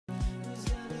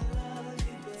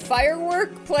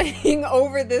Firework playing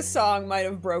over this song might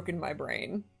have broken my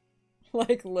brain.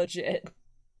 Like, legit.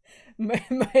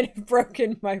 Might have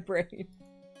broken my brain.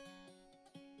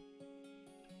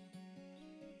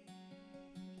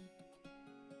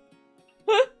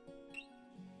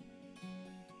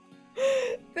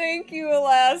 Thank you,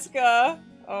 Alaska.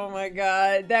 Oh my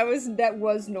god, that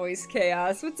was noise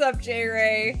chaos. What's up, J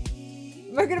Ray?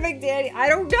 Am I gonna make daddy? I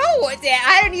don't know what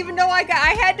I don't even know I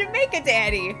had to make a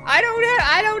daddy. I don't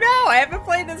know. I haven't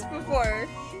played this before.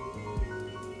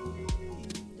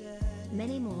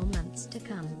 Many more months to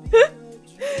come.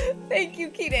 Thank you,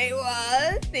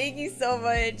 Kinewa. Thank you so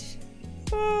much.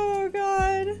 Oh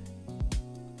god.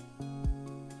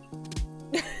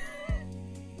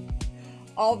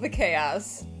 All the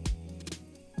chaos.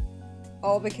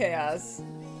 All the chaos.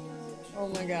 Oh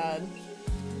my god.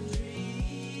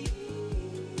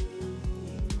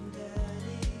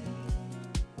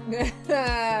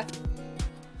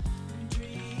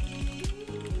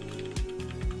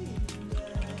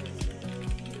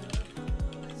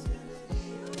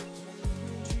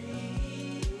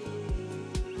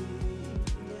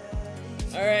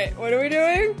 Alright, what are we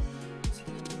doing?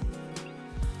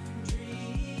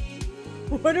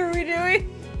 What are we doing?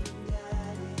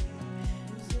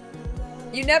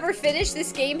 You never finished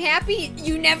this game, Happy?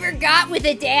 You never got with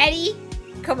a daddy?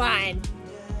 Come on.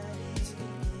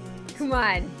 Come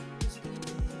on.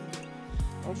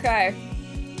 Okay.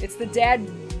 It's the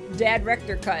dad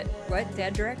rector cut. What?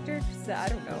 Dad director? I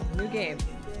don't know. New game.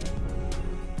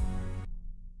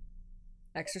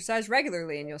 Exercise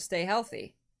regularly and you'll stay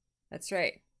healthy. That's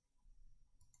right.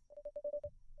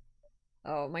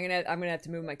 Oh, I'm gonna have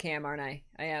to move my cam, aren't I?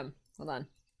 I am. Hold on.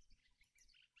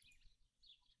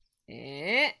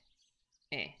 I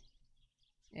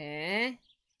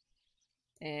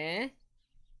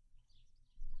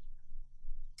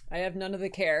have none of the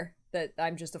care that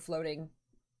I'm just a floating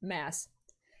mass.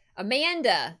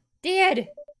 Amanda! Dad!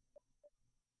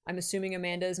 I'm assuming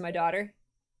Amanda is my daughter.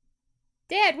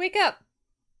 Dad, wake up!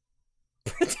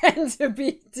 Pretend to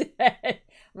be dead.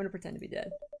 I'm gonna pretend to be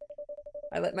dead.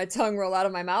 I let my tongue roll out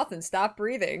of my mouth and stop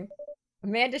breathing.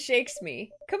 Amanda shakes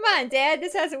me. Come on, Dad.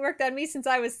 This hasn't worked on me since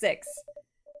I was 6.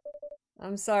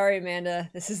 I'm sorry, Amanda.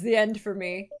 This is the end for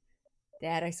me.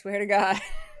 Dad, I swear to God.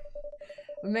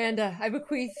 Amanda, I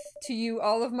bequeath to you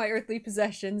all of my earthly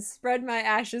possessions. Spread my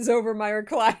ashes over my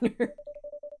recliner.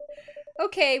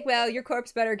 Okay, well, your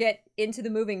corpse better get into the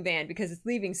moving van because it's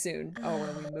leaving soon. Oh,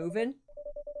 are we moving?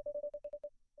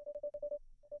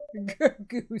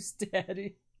 Goose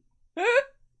Daddy.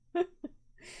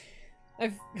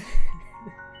 I've...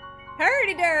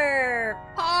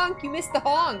 Herdy-der! Honk! You missed the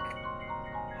honk!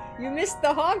 You missed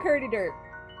the honk, Herdy-der!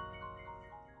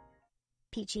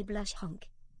 Peachy blush honk.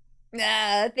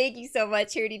 Ah, thank you so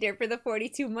much, Herdy-der, for the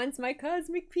 42 months, my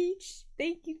cosmic peach.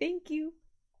 Thank you, thank you.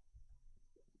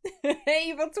 Hey,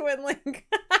 Evil Twin Link!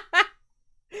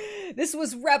 This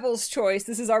was Rebel's choice.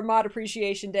 This is our mod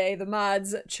appreciation day. The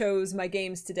mods chose my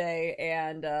games today,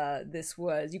 and this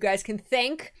was... You guys can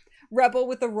thank Rebel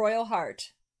with a royal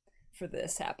heart for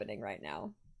this happening right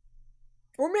now.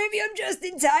 Or maybe I'm just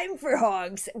in time for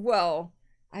honks. Well,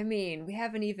 I mean, we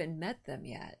haven't even met them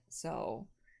yet, so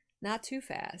not too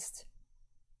fast.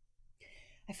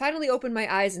 I finally open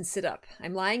my eyes and sit up.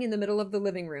 I'm lying in the middle of the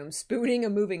living room, spooning a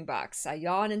moving box. I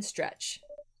yawn and stretch.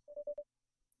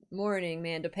 Morning,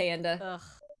 Manda Panda. Ugh.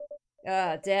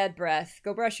 Ah, dad breath.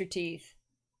 Go brush your teeth.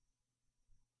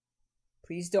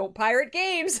 Please don't pirate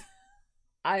games.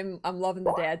 I'm loving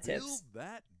the dad tips. Build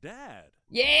that dad.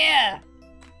 Yeah.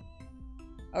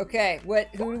 Okay, who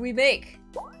do we make?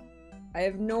 I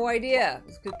have no idea.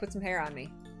 Let's go put some hair on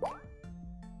me.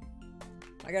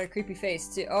 I got a creepy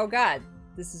face too. Oh god,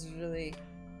 this is really.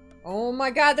 Oh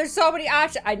my god, there's so many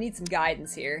options. I need some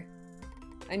guidance here.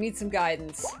 I need some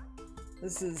guidance.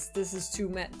 This is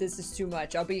too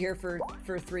much. I'll be here for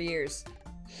 3 years.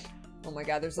 Oh my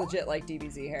god, there's legit like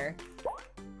DBZ hair.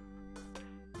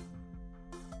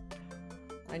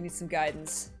 I need some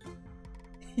guidance.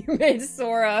 You made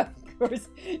Sora, of course.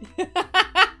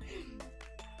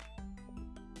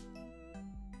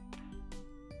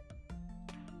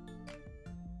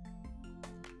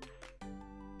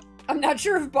 I'm not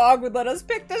sure if Bog would let us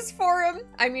pick this for him.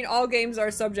 I mean, all games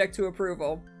are subject to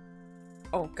approval.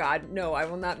 Oh god, no, I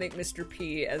will not make Mr.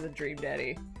 P as a dream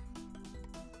daddy.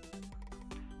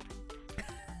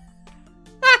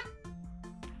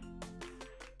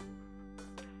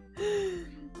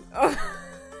 Oh.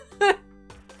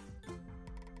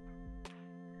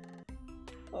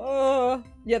 Oh,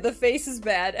 yeah, the face is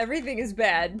bad. Everything is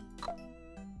bad.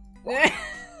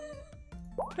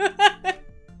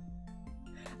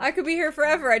 I could be here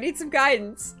forever. I need some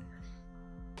guidance.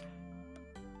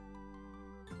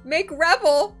 Make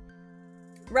Rebel.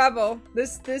 Rebel.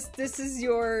 This is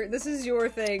your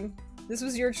thing. This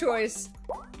was your choice.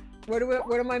 What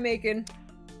am I making?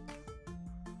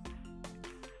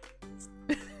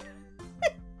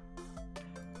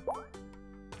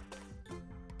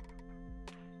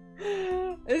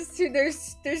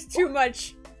 There's too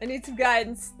much. I need some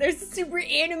guidance. There's the super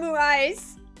animal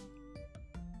eyes.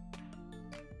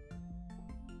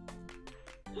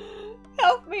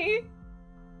 Help me.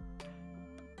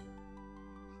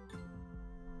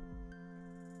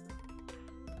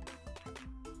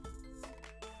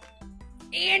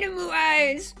 Animal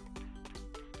eyes.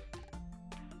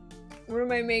 What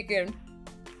am I making?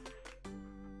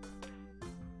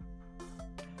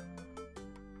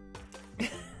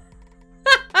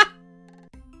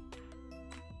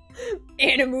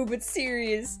 Animu, but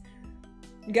serious.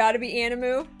 Gotta be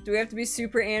Animu? Do we have to be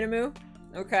super Animu?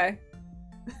 Okay.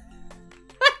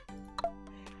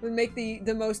 We make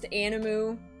the most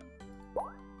Animu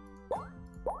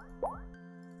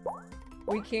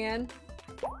we can.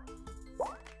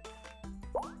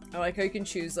 I like how you can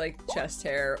choose like chest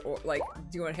hair or like,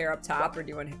 do you want hair up top or do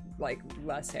you want like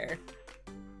less hair?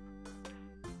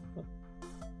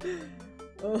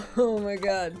 Oh my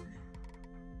god.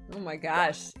 Oh my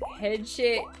gosh. Head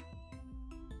shape.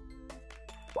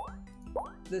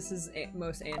 This is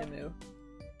most Animu.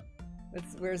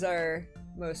 Where's our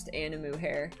most Animu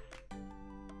hair?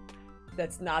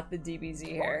 That's not the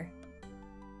DBZ hair.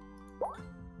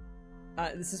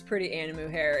 This is pretty Animu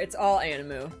hair. It's all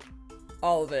Animu.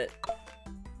 All of it.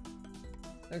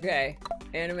 Okay.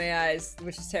 Anime eyes,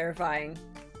 which is terrifying.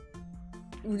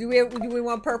 Do we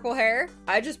want purple hair?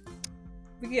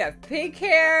 We could have pink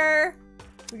hair.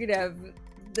 We could have,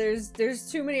 there's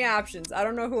too many options. I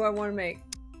don't know who I want to make.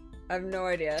 I have no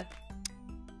idea.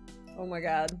 Oh my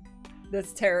god.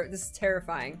 This is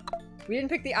terrifying. We didn't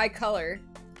pick the eye color.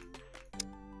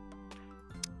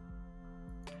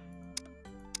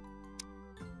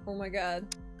 Oh my god.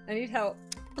 I need help.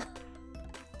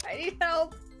 I need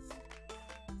help.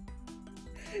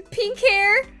 Pink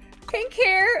hair! Pink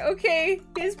hair! Okay,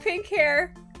 he has pink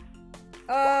hair.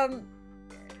 I'm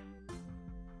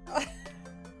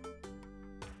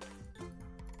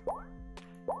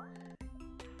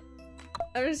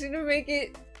just gonna make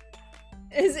it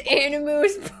as Animu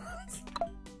as possible.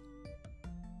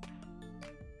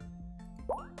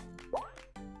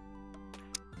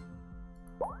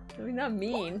 I mean, not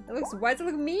mean. Why does it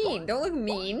look mean? Don't look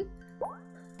mean.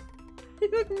 You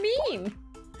look mean.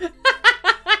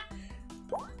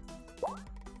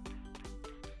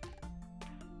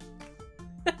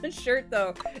 Shirt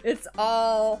though, it's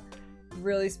all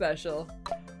really special.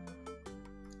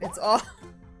 It's all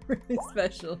really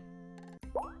special.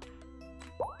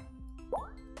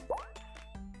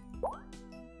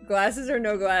 Glasses or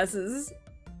no glasses?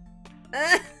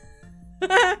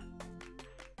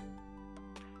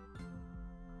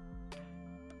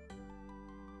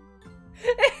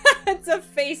 It's a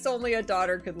face only a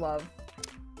daughter could love.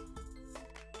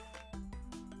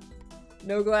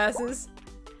 No glasses?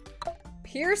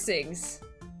 Piercings?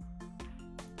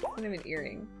 Not even an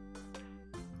earring.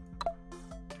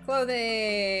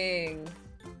 Clothing!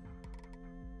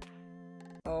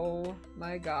 Oh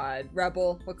my god.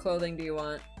 Rebel, what clothing do you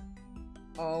want?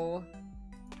 Oh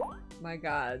my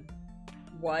god.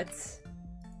 What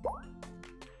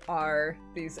are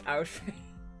these outfits?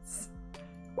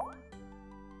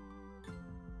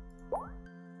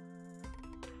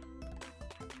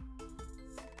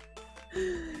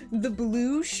 The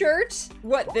blue shirt?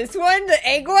 What, this one? The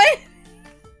egg one?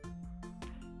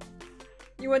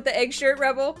 You want the egg shirt,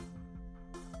 Rebel?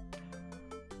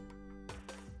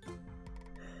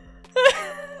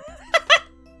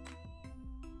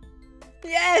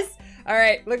 Yes!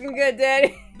 Alright, looking good,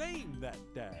 Daddy. Name that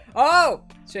dad. Oh!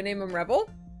 Should I name him Rebel?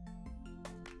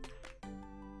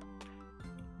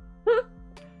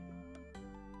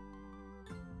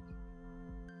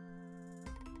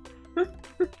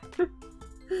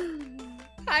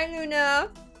 Hi, Luna.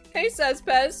 Hey,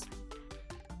 Suspez.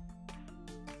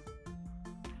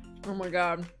 Oh my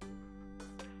god.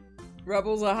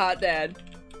 Rebel's a hot dad.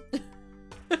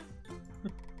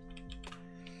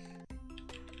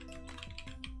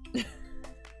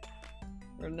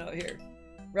 Or no, here.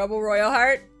 Rebel Royal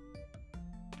Heart.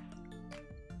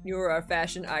 You are a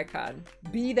fashion icon.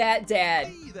 Be that dad.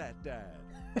 Be that dad.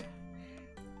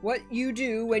 What you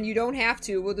do when you don't have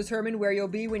to will determine where you'll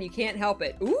be when you can't help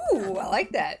it. Ooh, I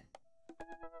like that.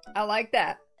 I like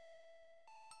that.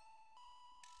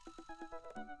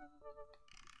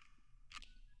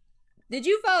 Did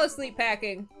you fall asleep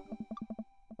packing?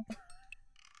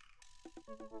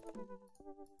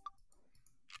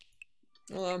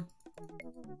 Hello.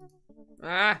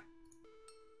 Ah!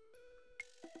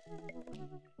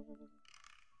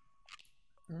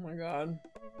 Oh my god.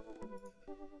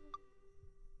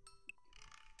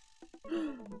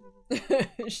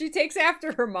 She takes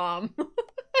after her mom.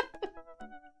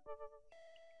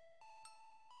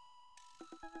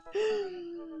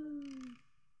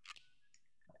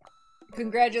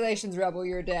 Congratulations, Rebel,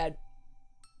 you're dead.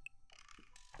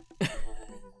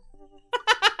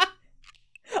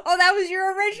 Oh, that was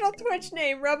your original Twitch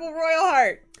name, Rebel Royal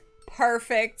Heart.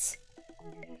 Perfect.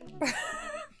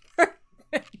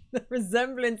 Perfect. The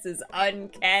resemblance is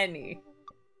uncanny.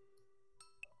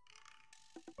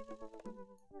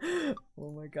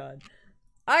 Oh my god.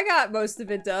 I got most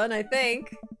of it done, I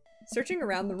think. Searching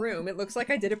around the room, it looks like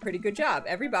I did a pretty good job.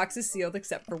 Every box is sealed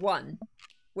except for one.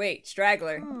 Wait,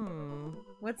 straggler.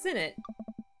 What's in it?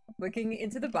 Looking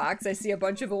into the box, I see a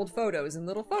bunch of old photos and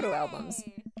little photo albums.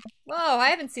 Whoa, I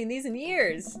haven't seen these in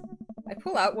years. I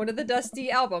pull out one of the dusty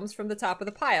albums from the top of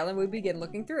the pile and we begin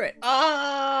looking through it.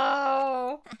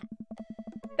 Oh!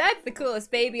 That's the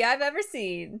coolest baby I've ever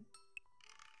seen.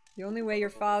 The only way your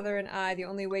father and I, the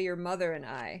only way your mother and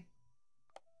I.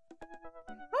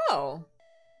 Oh.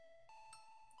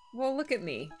 Well, look at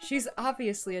me. She's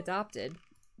obviously adopted.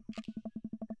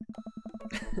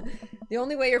 The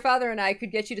only way your father and I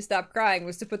could get you to stop crying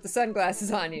was to put the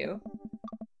sunglasses on you.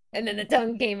 And then the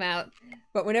tongue came out.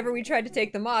 But whenever we tried to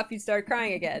take them off, you'd start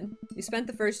crying again. You spent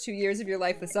the first 2 years of your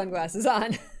life with sunglasses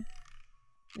on.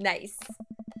 Nice.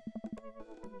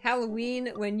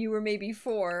 Halloween when you were maybe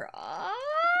 4. Ah,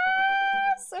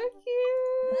 so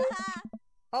cute.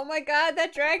 Oh my god,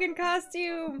 that dragon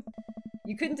costume.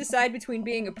 You couldn't decide between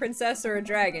being a princess or a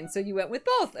dragon, so you went with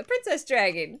both. A princess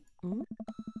dragon.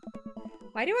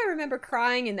 Why do I remember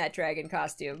crying in that dragon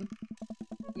costume?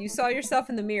 You saw yourself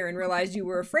in the mirror and realized you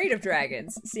were afraid of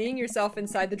dragons. Seeing yourself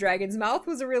inside the dragon's mouth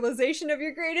was a realization of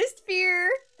your greatest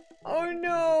fear. Oh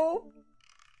no.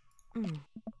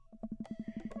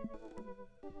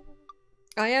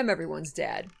 I am everyone's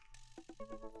dad.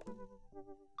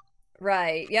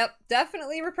 Right, yep,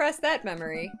 definitely repress that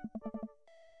memory.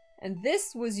 And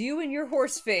this was you in your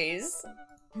horse phase.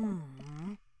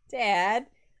 Dad.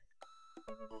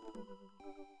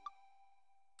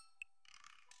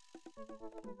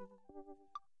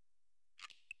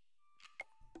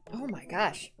 Oh my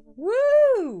gosh.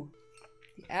 Woo!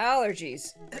 The allergies.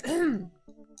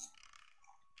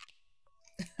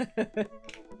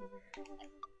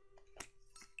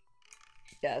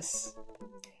 Yes.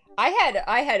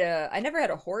 I never had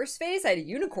a horse phase, I had a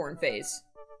unicorn phase.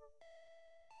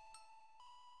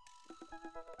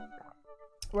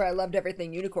 Where I loved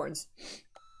everything unicorns.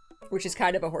 Which is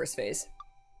kind of a horse phase.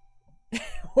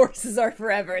 Horses are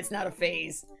forever, it's not a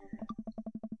phase.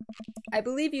 I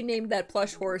believe you named that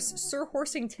plush horse Sir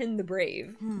Horsington the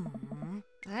Brave.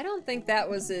 I don't think that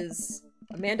was his...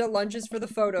 Amanda lunges for the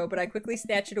photo, but I quickly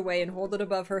snatch it away and hold it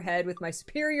above her head with my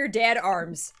superior dad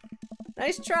arms.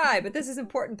 Nice try, but this is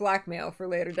important blackmail for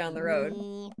later down the road.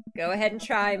 Go ahead and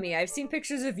try me. I've seen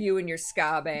pictures of you and your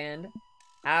ska band.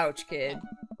 Ouch, kid.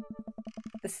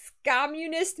 The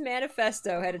Scommunist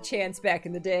Manifesto had a chance back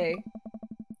in the day.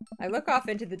 I look off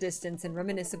into the distance and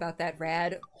reminisce about that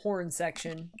rad horn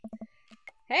section.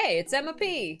 Hey, it's Emma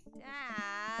P.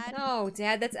 Dad. No,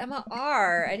 Dad, that's Emma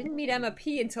R. I didn't meet Emma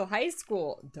P until high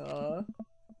school. Duh.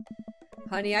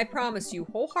 Honey, I promise you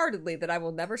wholeheartedly that I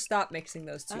will never stop mixing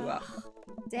those two up.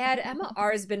 Dad, Emma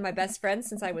R has been my best friend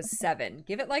since I was 7.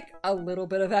 Give it, like, a little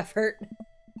bit of effort.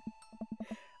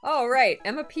 Oh, right.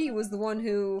 Emma P was the one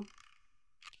who...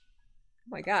 Oh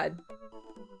my god.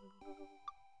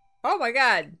 Oh my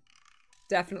god.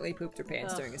 Definitely pooped her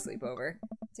pants during a sleepover.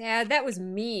 Dad, that was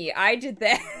me. I did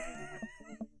that.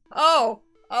 Oh.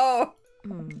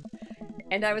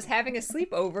 And I was having a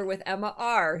sleepover with Emma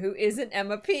R, who isn't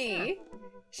Emma P.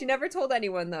 She never told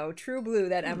anyone, though. True blue,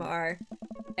 that Emma R.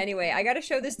 Anyway, I gotta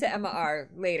show this to Emma R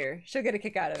later. She'll get a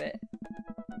kick out of it.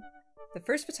 The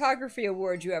first photography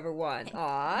award you ever won.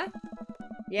 Aw.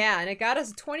 Yeah, and it got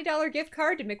us a $20 gift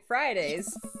card to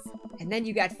McFriday's. And then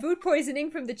you got food poisoning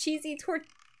from the cheesy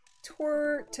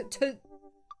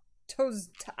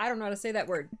I don't know how to say that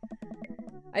word.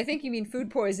 I think you mean food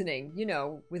poisoning, you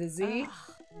know, with a Z.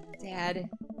 Dad,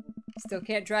 still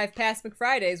can't drive past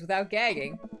McFriday's without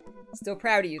gagging. Still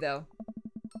proud of you, though.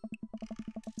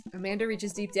 Amanda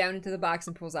reaches deep down into the box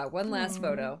and pulls out one last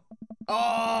photo.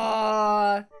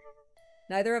 Aww!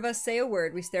 Neither of us say a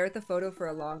word. We stare at the photo for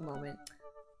a long moment.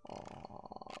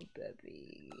 Aww,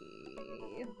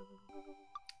 baby.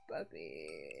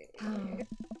 Baby.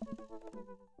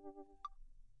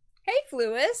 Hey,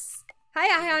 Fluis!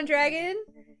 Hi, Ion Dragon.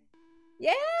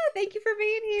 Yeah, thank you for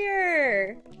being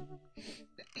here.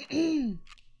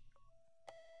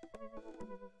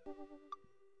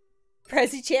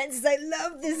 Prezi Chances, I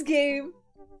love this game.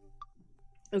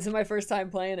 This is my first time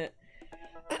playing it.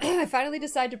 I finally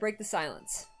decide to break the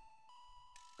silence.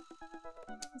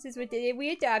 This is what the day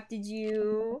we adopted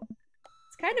you.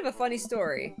 It's kind of a funny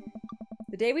story.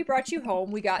 The day we brought you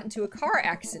home, we got into a car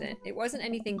accident. It wasn't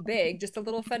anything big, just a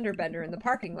little fender bender in the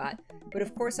parking lot. But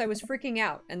of course I was freaking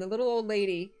out, and the little old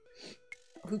lady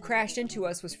who crashed into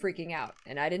us was freaking out,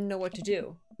 and I didn't know what to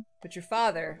do. But your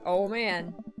father, oh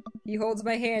man, he holds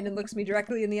my hand and looks me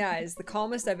directly in the eyes, the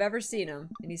calmest I've ever seen him,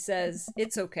 and he says,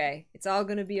 "It's okay. It's all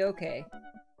gonna be okay."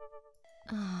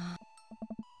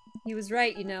 He was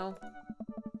right, you know.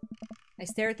 I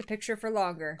stare at the picture for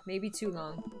longer, maybe too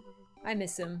long. I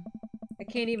miss him. I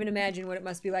can't even imagine what it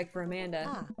must be like for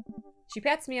Amanda. She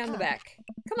pats me on the back.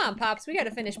 Come on, Pops, we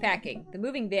gotta finish packing. The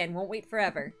moving van won't wait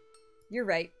forever. You're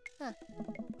right.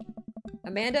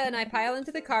 Amanda and I pile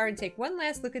into the car and take one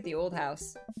last look at the old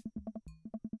house.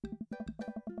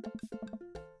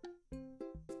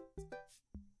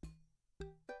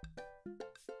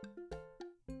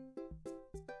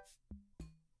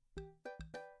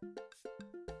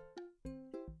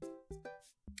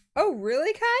 Oh,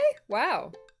 really, Kai?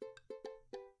 Wow.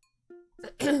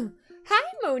 Hi,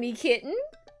 Moni Kitten.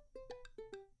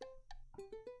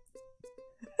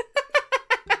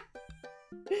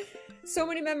 So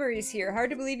many memories here. Hard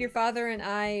to believe your father and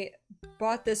I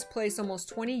bought this place almost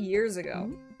 20 years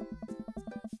ago.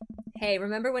 Hey,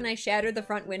 remember when I shattered the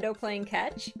front window playing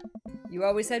catch? You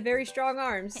always had very strong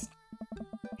arms.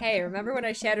 Hey, remember when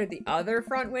I shattered the other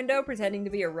front window pretending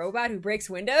to be a robot who breaks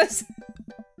windows?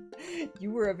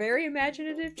 You were a very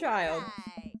imaginative child.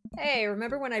 Hey,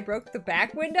 remember when I broke the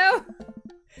back window?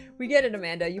 We get it,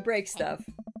 Amanda. You break stuff.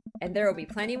 And there will be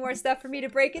plenty more stuff for me to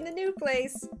break in the new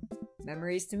place.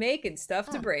 Memories to make and stuff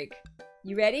to break.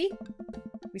 You ready?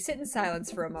 We sit in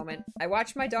silence for a moment. I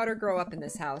watch my daughter grow up in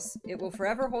this house. It will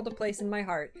forever hold a place in my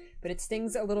heart, but it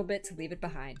stings a little bit to leave it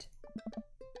behind.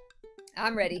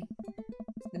 I'm ready.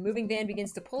 The moving van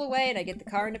begins to pull away and I get the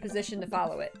car into position to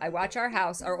follow it. I watch our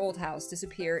house, our old house,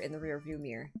 disappear in the rearview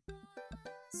mirror.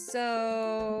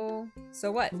 So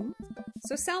what?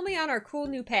 So sell me on our cool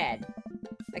new pad.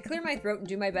 I clear my throat and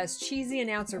do my best cheesy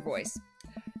announcer voice.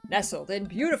 Nestled in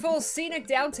beautiful, scenic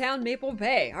downtown Maple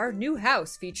Bay, our new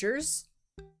house features...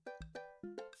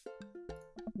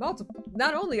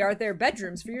 Not only are there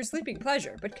bedrooms for your sleeping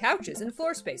pleasure, but couches and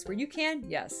floor space where you can,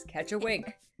 yes, catch a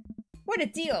wink. What a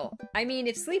deal! I mean,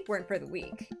 if sleep weren't for the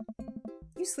weak.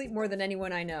 You sleep more than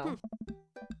anyone I know.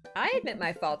 I admit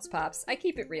my faults, Pops. I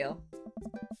keep it real.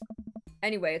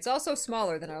 Anyway, it's also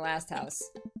smaller than our last house.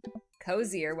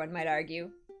 Cozier, one might argue.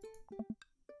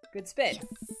 Good spit. Yes.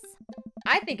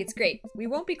 I think it's great. We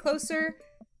won't be closer...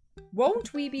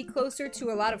 Won't we be closer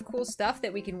to a lot of cool stuff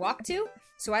that we can walk to?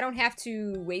 So I don't have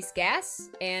to waste gas?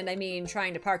 And I mean,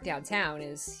 trying to park downtown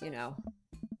is, you know...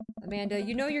 Amanda,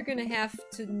 you know you're gonna have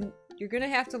to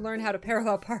learn how to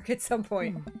parallel park at some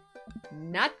point.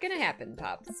 Not gonna happen,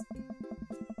 Pops.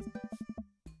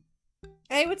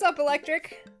 Hey, what's up,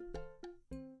 Electric?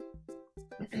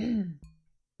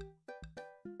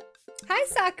 Hi,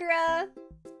 Sakura!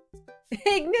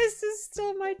 Ignis is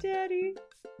still my daddy.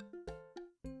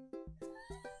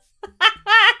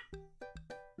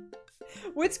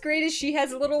 What's great is she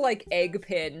has a little, like, egg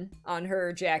pin on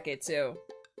her jacket, too.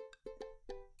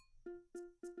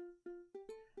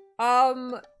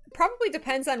 Probably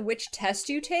depends on which test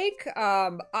you take.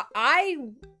 I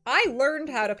learned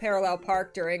how to parallel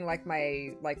park during, like,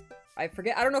 my, like, I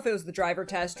forget, I don't know if it was the driver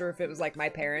test or if it was, like, my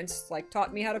parents, like,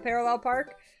 taught me how to parallel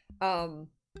park.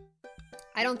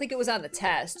 I don't think it was on the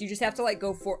test. You just have to, like,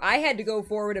 I had to go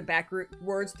forward and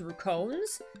backwards through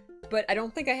cones, but I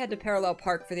don't think I had to parallel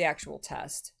park for the actual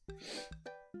test.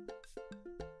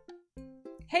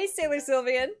 Hey, Sailor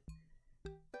Sylvian!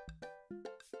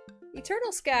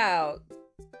 Eternal Scout!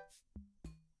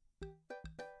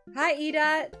 Hi,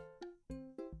 Edot!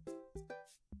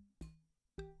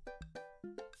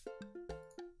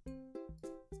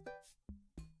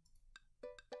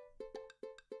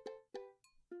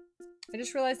 I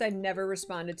just realized I never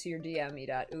responded to your DM,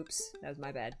 Edot. Oops, that was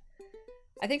my bad.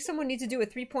 I think someone needs to do a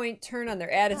 3-point turn on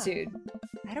their attitude.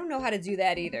 I don't know how to do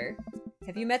that either.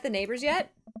 Have you met the neighbors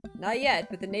yet? Not yet,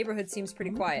 but the neighborhood seems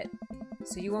pretty quiet.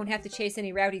 So you won't have to chase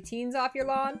any rowdy teens off your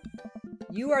lawn?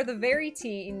 You are the very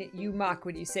teen you mock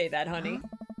when you say that, honey.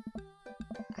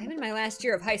 I'm in my last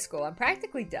year of high school. I'm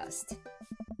practically dust.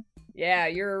 Yeah,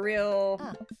 you're a real...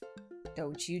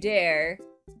 Don't you dare.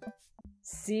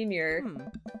 Senior.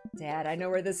 Dad, I know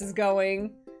where this is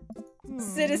going.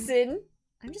 Citizen.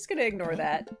 I'm just gonna ignore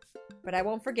that, but I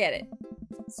won't forget it.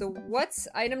 So what's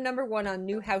item number 1 on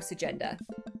new house agenda?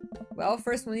 Well,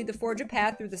 first we'll need to forge a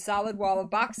path through the solid wall of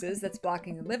boxes that's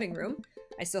blocking the living room.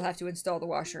 I still have to install the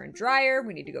washer and dryer.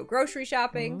 We need to go grocery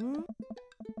shopping.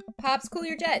 Pops, cool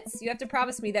your jets. You have to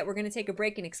promise me that we're gonna take a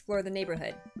break and explore the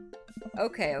neighborhood.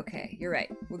 Okay, you're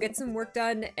right. We'll get some work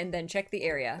done and then check the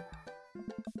area.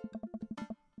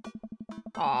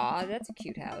 Aw, that's a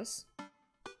cute house.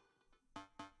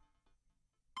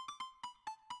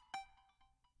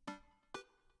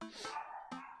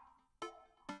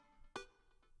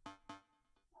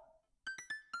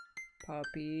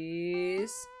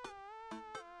 Puppies.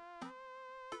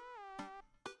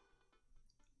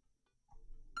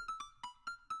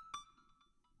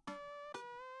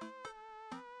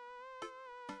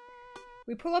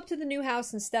 We pull up to the new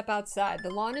house and step outside. The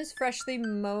lawn is freshly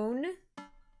mown.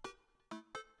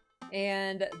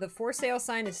 And the for sale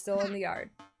sign is still in the yard.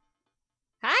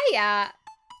 Hiya!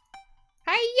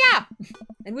 Hiya!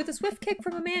 And with a swift kick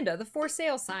from Amanda, the for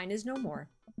sale sign is no more.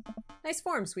 Nice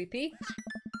form, Sweet Pea.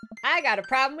 I got a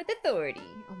problem with authority.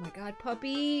 Oh my god,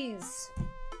 puppies.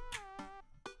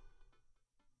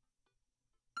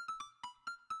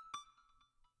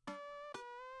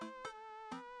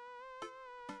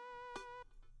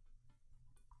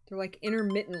 They're like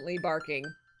intermittently barking.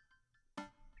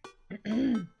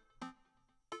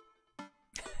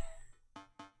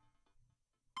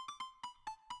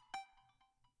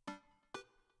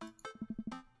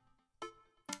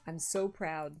 I'm so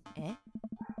proud. Eh?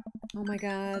 Oh my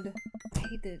god. I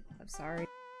hate it. I'm sorry.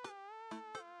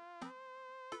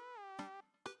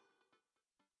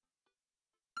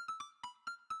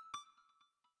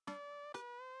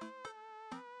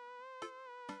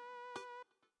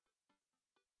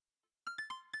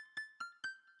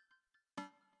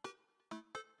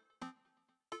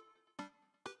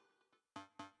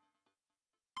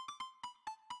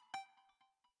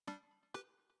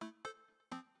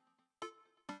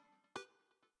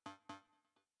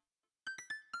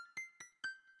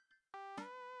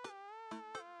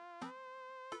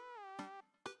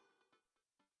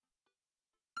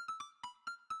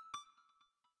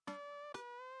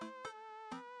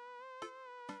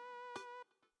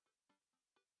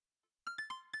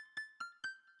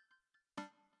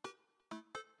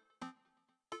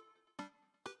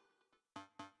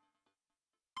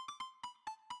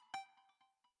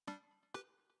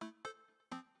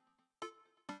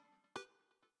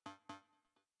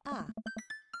 Ah.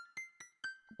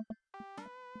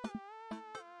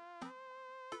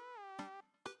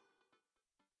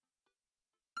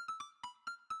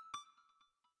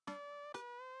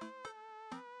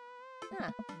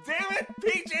 Damn it,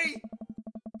 Peachy!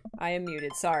 I am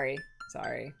muted. Sorry.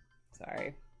 Sorry.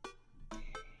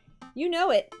 You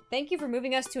know it. Thank you for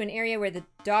moving us to an area where the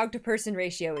dog-to-person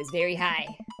ratio is very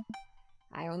high.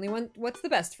 I only want what's the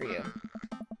best for you.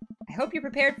 I hope you're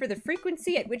prepared for the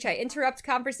frequency at which I interrupt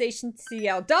conversations to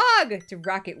yell dog to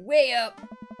rock it way up.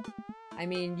 I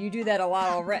mean, you do that a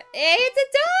lot already. Hey, it's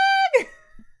a dog!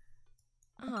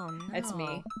 Oh no. That's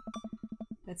me.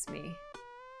 That's me.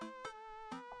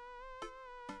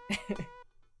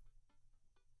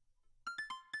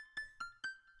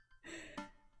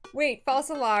 Wait, false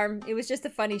alarm. It was just a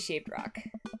funny shaped rock.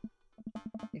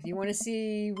 If you want to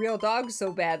see real dogs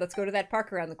so bad, let's go to that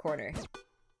park around the corner.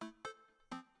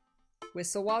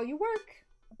 Whistle while you work.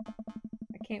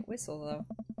 I can't whistle though.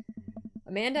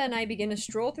 Amanda and I begin to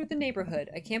stroll through the neighborhood.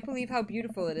 I can't believe how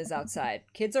beautiful it is outside.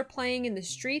 Kids are playing in the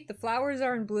street, the flowers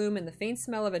are in bloom, and the faint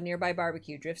smell of a nearby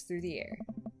barbecue drifts through the air.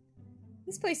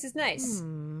 This place is nice.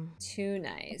 Too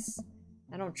nice.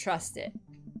 I don't trust it.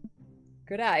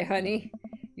 Good eye, honey.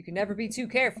 You can never be too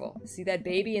careful. See that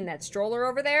baby in that stroller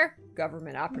over there?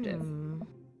 Government operative.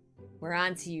 We're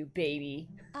on to you, baby.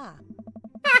 Ah.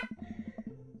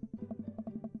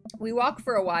 We walk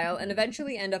for a while and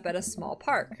eventually end up at a small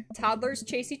park. Toddlers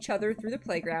chase each other through the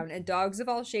playground and dogs of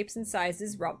all shapes and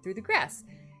sizes romp through the grass.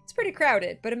 It's pretty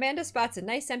crowded, but Amanda spots a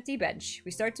nice empty bench.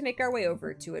 We start to make our way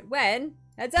over to it when...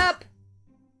 Heads up!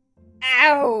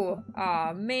 Ow!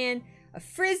 Aw, man. A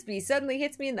frisbee suddenly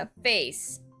hits me in the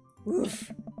face.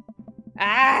 Oof.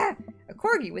 Ah! A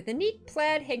corgi with a neat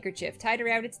plaid handkerchief tied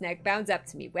around its neck bounds up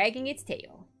to me, wagging its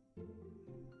tail.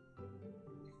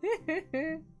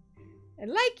 I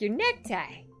like your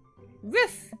necktie.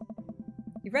 Woof!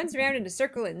 He runs around in a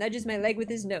circle and nudges my leg with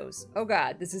his nose. Oh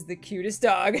god, this is the cutest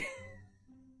dog.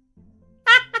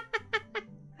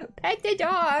 Pet the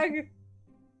dog!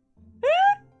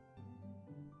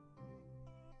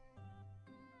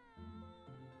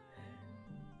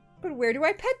 But where do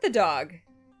I pet the dog?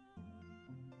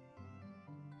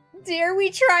 Dare we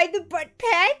try the butt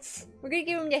pats? We're gonna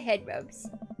give him the head rubs.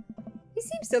 He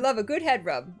seems to love a good head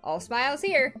rub. All smiles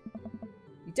here.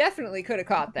 You definitely could have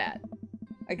caught that.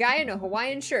 A guy in a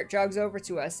Hawaiian shirt jogs over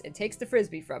to us and takes the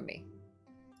frisbee from me.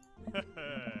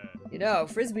 You know,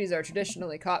 frisbees are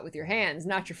traditionally caught with your hands,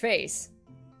 not your face.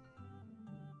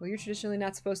 Well, you're traditionally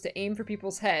not supposed to aim for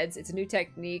people's heads. It's a new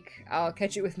technique. I'll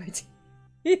catch you with my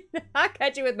teeth. I'll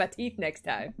catch you with my teeth next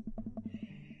time.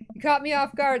 You caught me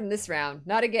off guard in this round.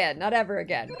 Not again. Not ever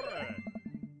again.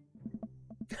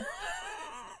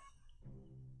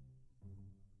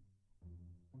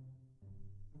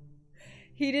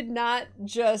 He did not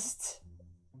just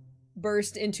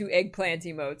burst into eggplant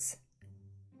emotes.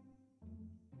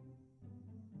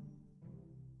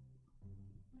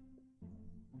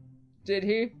 Did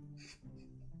he?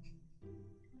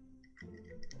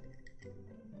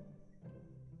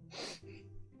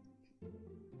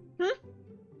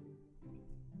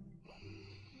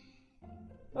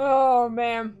 Oh,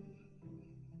 man.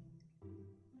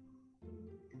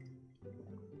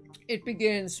 It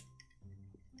begins.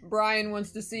 Brian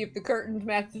wants to see if the curtains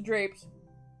match the drapes.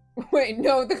 Wait,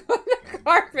 no, the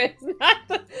carpet's not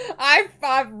the...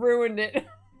 I've ruined it.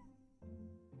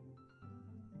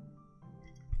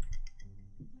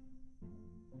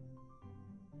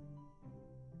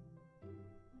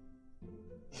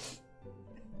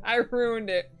 I ruined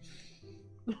it.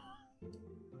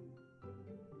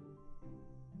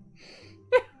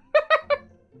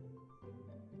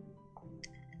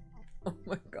 Oh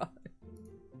my god.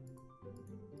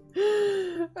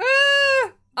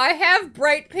 I have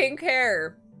bright pink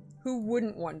hair. Who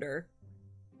wouldn't wonder?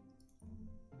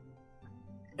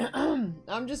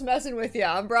 I'm just messing with you.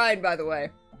 I'm Brian, by the way.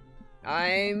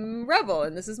 I'm Rebel,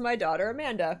 and this is my daughter,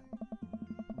 Amanda.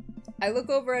 I look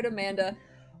over at Amanda,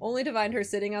 only to find her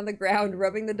sitting on the ground,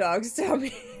 rubbing the dog's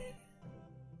tummy.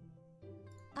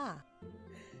 Ah.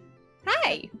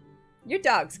 Hi! Your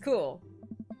dog's cool.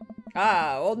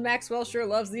 Ah, old Maxwell sure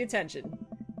loves the attention.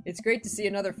 It's great to see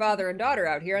another father and daughter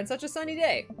out here on such a sunny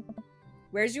day.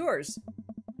 Where's yours?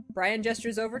 Brian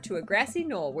gestures over to a grassy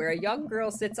knoll where a young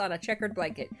girl sits on a checkered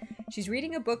blanket. She's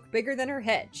reading a book bigger than her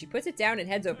head. She puts it down and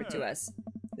heads over to us.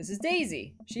 This is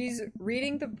Daisy. She's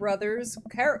reading the brothers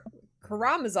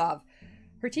Karamazov.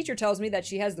 Her teacher tells me that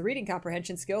she has the reading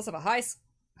comprehension skills of a high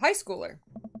schooler.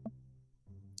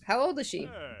 How old is she?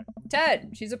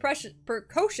 10. She's a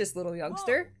precocious little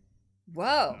youngster.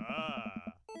 Whoa.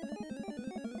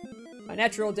 My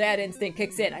natural dad instinct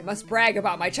kicks in. I must brag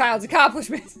about my child's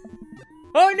accomplishments.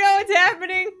 Oh no, it's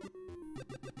happening!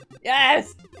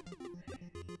 Yes!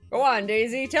 Go on,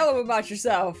 Daisy. Tell him about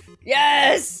yourself.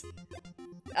 Yes!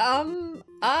 That's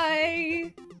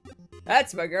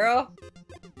my girl.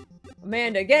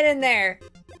 Amanda, get in there.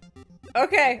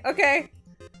 Okay, okay.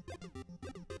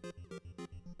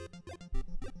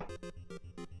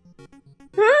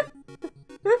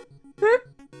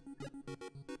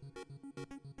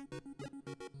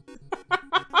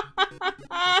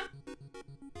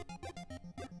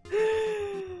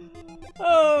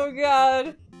 Oh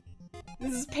god.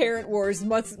 This is Parent Wars.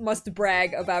 Must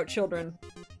brag about children.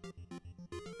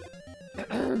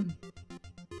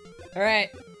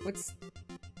 Alright. What's...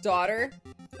 daughter?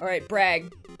 Alright,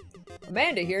 brag.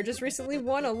 Amanda here just recently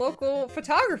won a local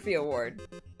photography award.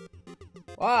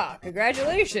 Wow,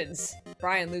 congratulations.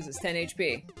 Brian loses 10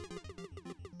 HP.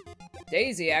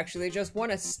 Daisy actually just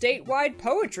won a statewide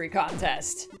poetry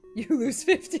contest. You lose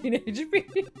 15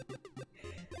 HP.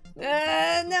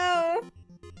 No.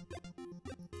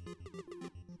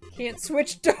 Can't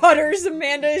switch daughters.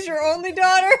 Amanda is your only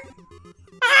daughter.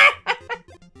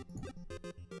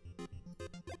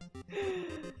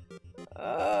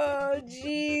 Oh,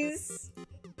 jeez.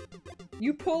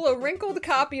 You pull a wrinkled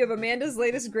copy of Amanda's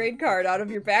latest grade card out of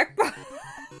your back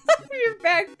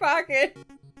pocket.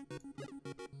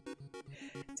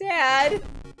 Dad.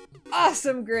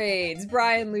 Awesome grades.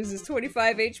 Brian loses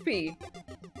 25 HP.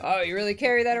 Oh, you really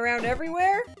carry that around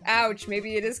everywhere? Ouch,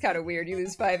 maybe it is kind of weird you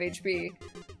lose 5 HP.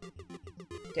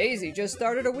 Daisy just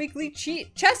started a weekly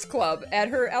chess club at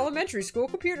her elementary school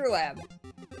computer lab.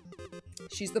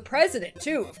 She's the president,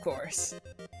 too, of course.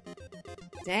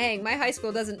 Dang, my high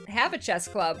school doesn't have a chess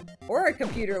club or a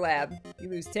computer lab. You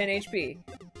lose 10 HP.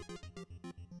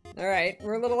 Alright,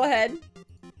 we're a little ahead.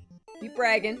 Keep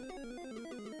bragging.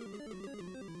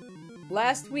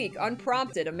 Last week,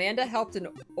 unprompted, Amanda helped an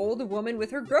old woman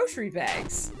with her grocery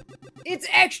bags. It's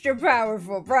extra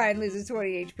powerful! Brian loses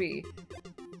 20 HP.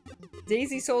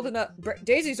 Daisy sold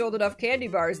enough candy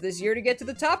bars this year to get to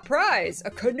the top prize,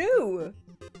 a canoe!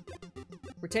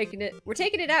 We're taking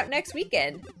it out next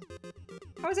weekend.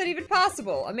 How is that even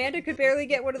possible? Amanda could barely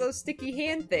get one of those sticky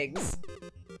hand things.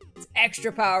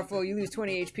 extra powerful. You lose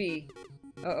 20 HP.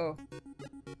 Uh-oh.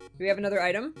 Do we have another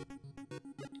item?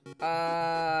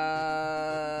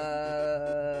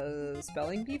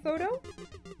 Spelling bee photo?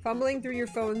 Fumbling through your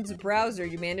phone's browser,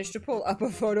 you managed to pull up a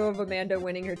photo of Amanda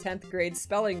winning her 10th grade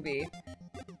spelling bee.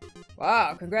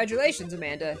 Wow, congratulations,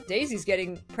 Amanda. Daisy's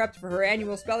getting prepped for her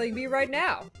annual spelling bee right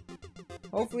now.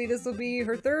 Hopefully this will be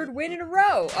her 3rd win in a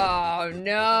row. Oh,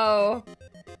 no.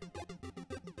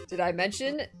 Did I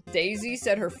mention Daisy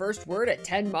said her first word at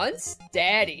 10 months?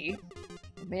 Daddy.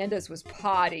 Amanda's was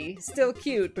potty. Still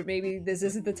cute, but maybe this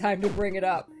isn't the time to bring it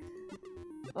up.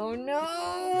 Oh,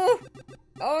 no.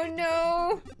 Oh,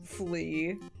 no.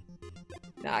 Flee.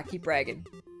 Nah, keep bragging.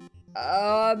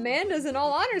 Amanda's in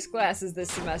all honors classes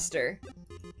this semester.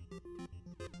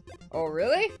 Oh,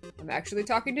 really? I'm actually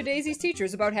talking to Daisy's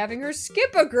teachers about having her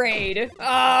skip a grade.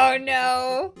 Oh,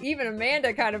 no. Even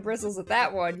Amanda kind of bristles at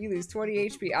that one. You lose 20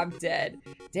 HP. I'm dead.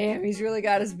 Damn, he's really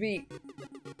got us beat.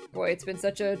 Boy, it's been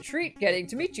such a treat getting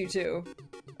to meet you two.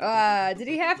 Did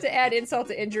he have to add insult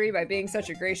to injury by being such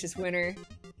a gracious winner?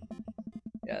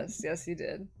 Yes, yes he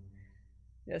did.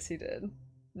 Yes he did.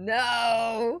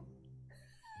 No!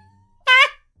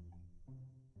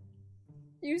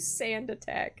 You sand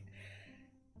attack.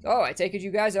 Oh, I take it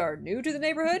you guys are new to the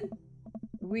neighborhood?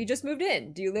 We just moved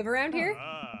in. Do you live around here?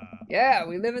 Yeah,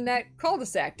 we live in that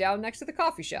cul-de-sac down next to the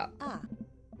coffee shop.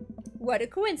 What a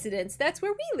coincidence. That's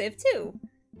where we live, too.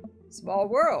 Small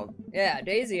world. Yeah,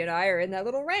 Daisy and I are in that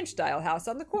little ranch-style house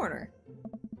on the corner.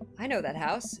 I know that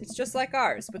house. It's just like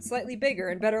ours, but slightly bigger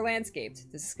and better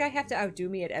landscaped. Does this guy have to outdo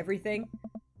me at everything?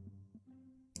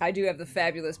 I do have the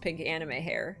fabulous pink anime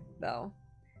hair, though.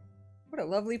 What a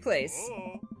lovely place.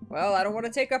 Well, I don't want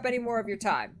to take up any more of your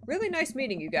time. Really nice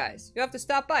meeting you guys. You'll have to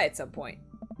stop by at some point.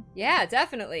 Yeah,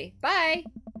 definitely. Bye!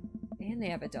 And they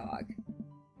have a dog.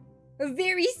 A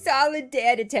very solid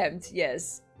dad attempt,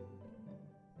 yes.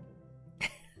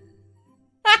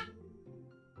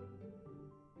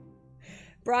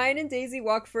 Brian and Daisy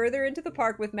walk further into the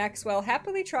park with Maxwell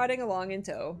happily trotting along in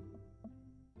tow.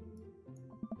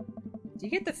 Do you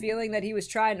get the feeling that he was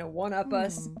trying to one-up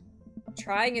us?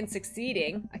 Trying and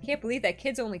succeeding. I can't believe that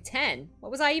kid's only 10.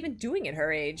 What was I even doing at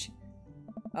her age?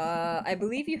 I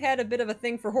believe you had a bit of a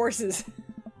thing for horses.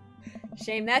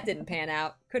 Shame that didn't pan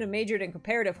out. Could have majored in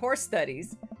comparative horse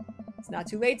studies. It's not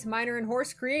too late to minor in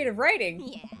horse creative writing.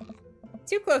 Yeah.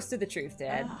 Too close to the truth,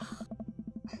 Dad.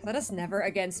 Let us never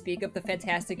again speak of the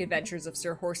fantastic adventures of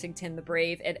Sir Horsington the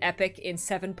Brave, an epic in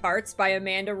 7 parts by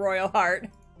Amanda Royal Hart.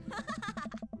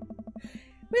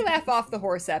 We laugh off the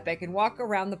horse epic and walk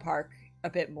around the park a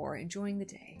bit more, enjoying the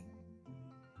day.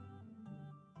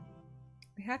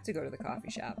 We have to go to the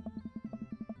coffee shop.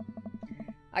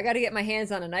 I gotta get my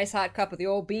hands on a nice hot cup of the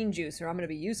old bean juice or I'm gonna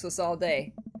be useless all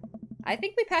day. I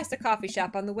think we passed a coffee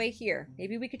shop on the way here.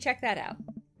 Maybe we could check that out.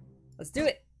 Let's do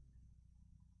it!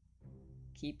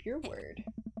 Keep your word.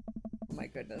 Oh my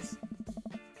goodness.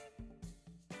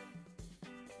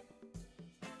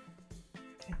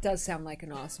 It does sound like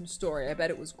an awesome story. I bet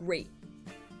it was great.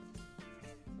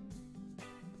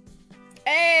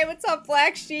 Hey, what's up,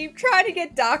 Black Sheep? Trying to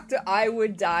get Doc to I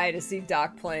Would Die to see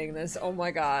Doc playing this. Oh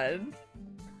my god.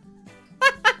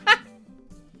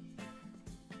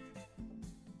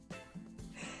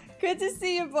 Good to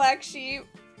see you, Black Sheep.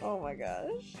 Oh my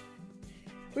gosh.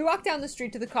 We walk down the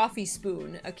street to the Coffee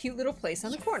Spoon, a cute little place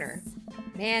on the corner.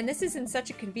 Man, this is in such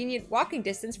a convenient walking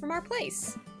distance from our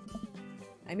place.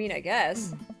 I mean, I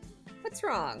guess. What's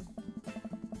wrong?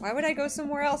 Why would I go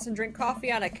somewhere else and drink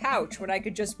coffee on a couch when I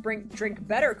could just drink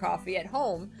better coffee at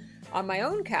home on my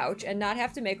own couch and not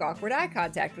have to make awkward eye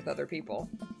contact with other people?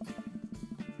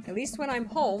 At least when I'm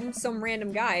home, some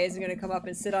random guy isn't going to come up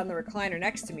and sit on the recliner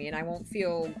next to me and I won't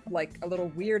feel like a little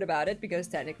weird about it because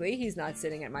technically he's not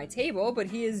sitting at my table, but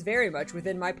he is very much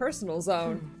within my personal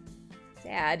zone.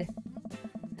 Dad.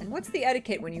 And what's the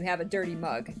etiquette when you have a dirty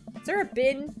mug? Is there a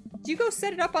bin? Do you go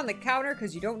set it up on the counter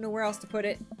because you don't know where else to put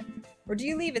it? Or do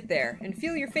you leave it there and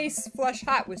feel your face flush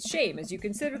hot with shame as you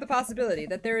consider the possibility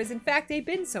that there is in fact a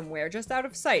bin somewhere just out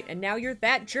of sight and now you're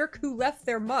that jerk who left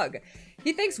their mug?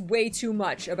 He thinks way too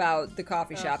much about the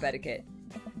coffee shop etiquette.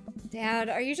 Dad,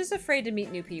 are you just afraid to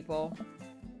meet new people?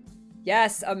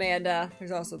 Yes, Amanda.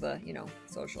 There's also the, you know,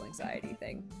 social anxiety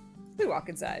thing. We walk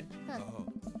inside.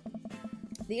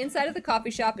 The inside of the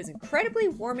coffee shop is incredibly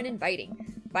warm and inviting.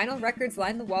 Vinyl records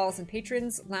line the walls and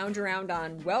patrons lounge around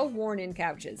on well-worn-in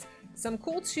couches. Some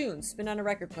cool tunes spin on a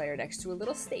record player next to a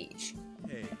little stage.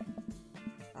 Hey.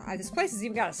 This place has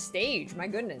even got a stage. My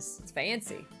goodness, it's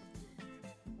fancy.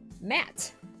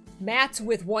 Matt. Matt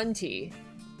with one T.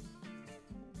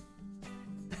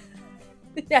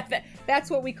 Yeah, that's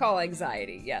what we call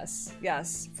anxiety. Yes,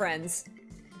 yes, friends.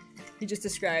 He just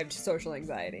described social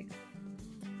anxiety.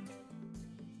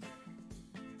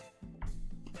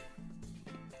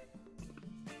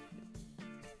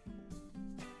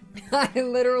 I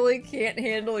literally can't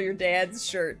handle your dad's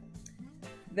shirt.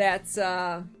 That's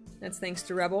thanks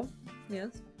to Rebel.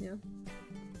 Yes, yeah.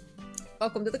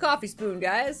 Welcome to the Coffee Spoon,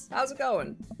 guys. How's it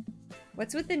going?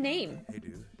 What's with the name? Hey,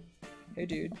 dude. Hey,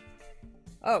 dude.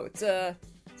 Oh, it's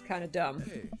kind of dumb.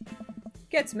 Hey.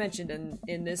 Gets mentioned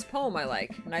in this poem I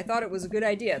like, and I thought it was a good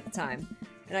idea at the time.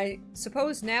 And I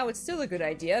suppose now it's still a good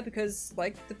idea because,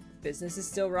 like, the business is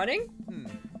still running?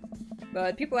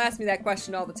 But people ask me that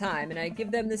question all the time, and I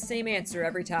give them the same answer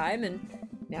every time, and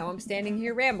now I'm standing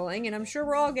here rambling, and I'm sure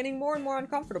we're all getting more and more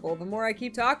uncomfortable the more I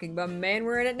keep talking, but man,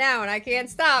 we're in it now, and I can't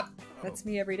stop. That's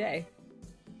me every day.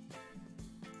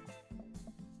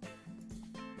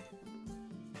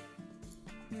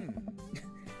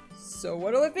 So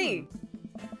what'll it be?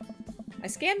 I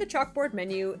scan the chalkboard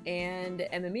menu and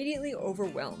am immediately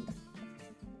overwhelmed.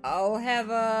 I'll have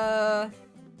a...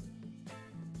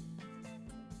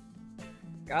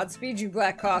 Godspeed you,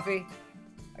 black coffee.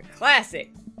 A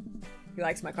classic. He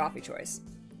likes my coffee choice.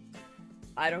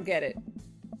 I don't get it.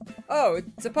 Oh,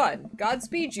 it's a pun.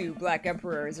 Godspeed You, Black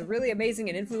Emperor is a really amazing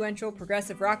and influential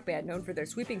progressive rock band known for their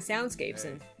sweeping soundscapes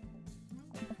and...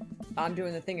 I'm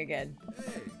doing the thing again.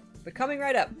 But coming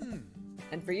right up.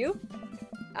 And for you?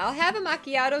 I'll have a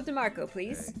macchiato DeMarco,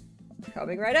 please.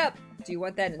 Coming right up. Do you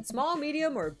want that in small,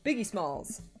 medium, or biggie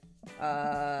smalls?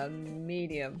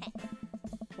 Medium.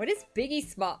 What is biggie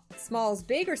smalls,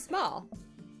 big or small?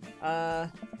 I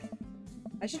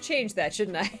should change that,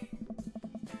 shouldn't I?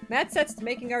 Matt sets to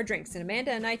making our drinks, and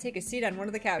Amanda and I take a seat on one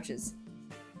of the couches.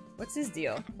 What's his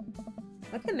deal?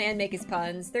 Let the man make his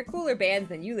puns. They're cooler bands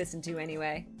than you listen to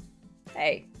anyway.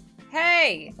 Hey.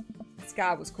 Hey!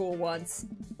 Scott was cool once.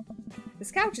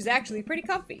 This couch is actually pretty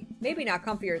comfy. Maybe not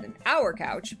comfier than our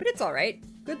couch, but it's alright.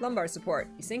 Good lumbar support.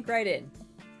 You sink right in.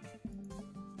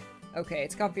 Okay,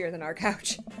 it's comfier than our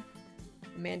couch.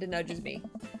 Amanda nudges me.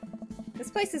 This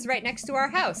place is right next to our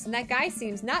house, and that guy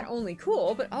seems not only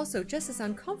cool, but also just as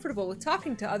uncomfortable with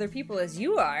talking to other people as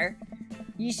you are.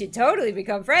 You should totally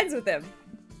become friends with him.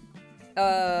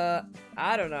 I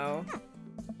don't know.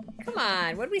 Come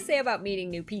on, what do we say about meeting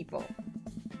new people?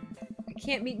 I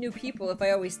can't meet new people if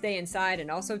I always stay inside and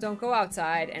also don't go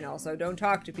outside and also don't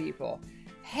talk to people.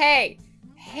 Hey!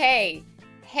 Hey!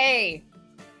 Hey!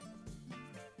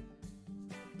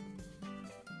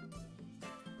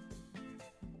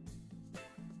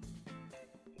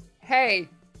 Hey!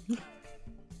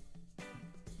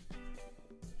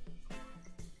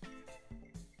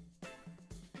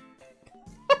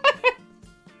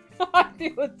 I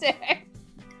feel attacked.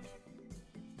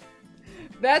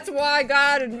 That's why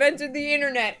God invented the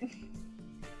internet.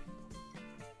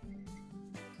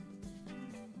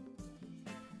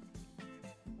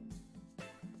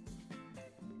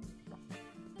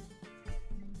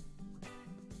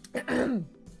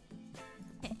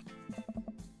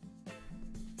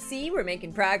 See, we're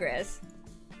making progress.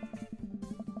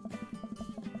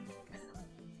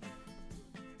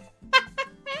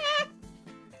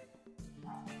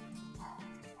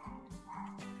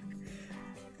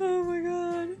 Oh my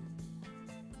god.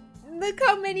 Look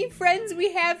how many friends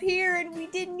we have here and we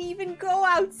didn't even go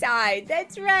outside.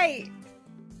 That's right.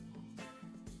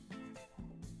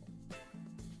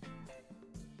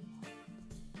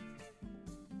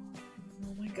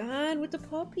 Oh my god, with the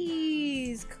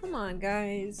puppies. Come on,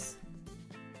 guys.